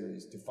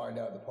mini-series to find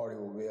out if the party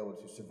will be able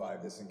to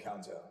survive this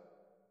encounter.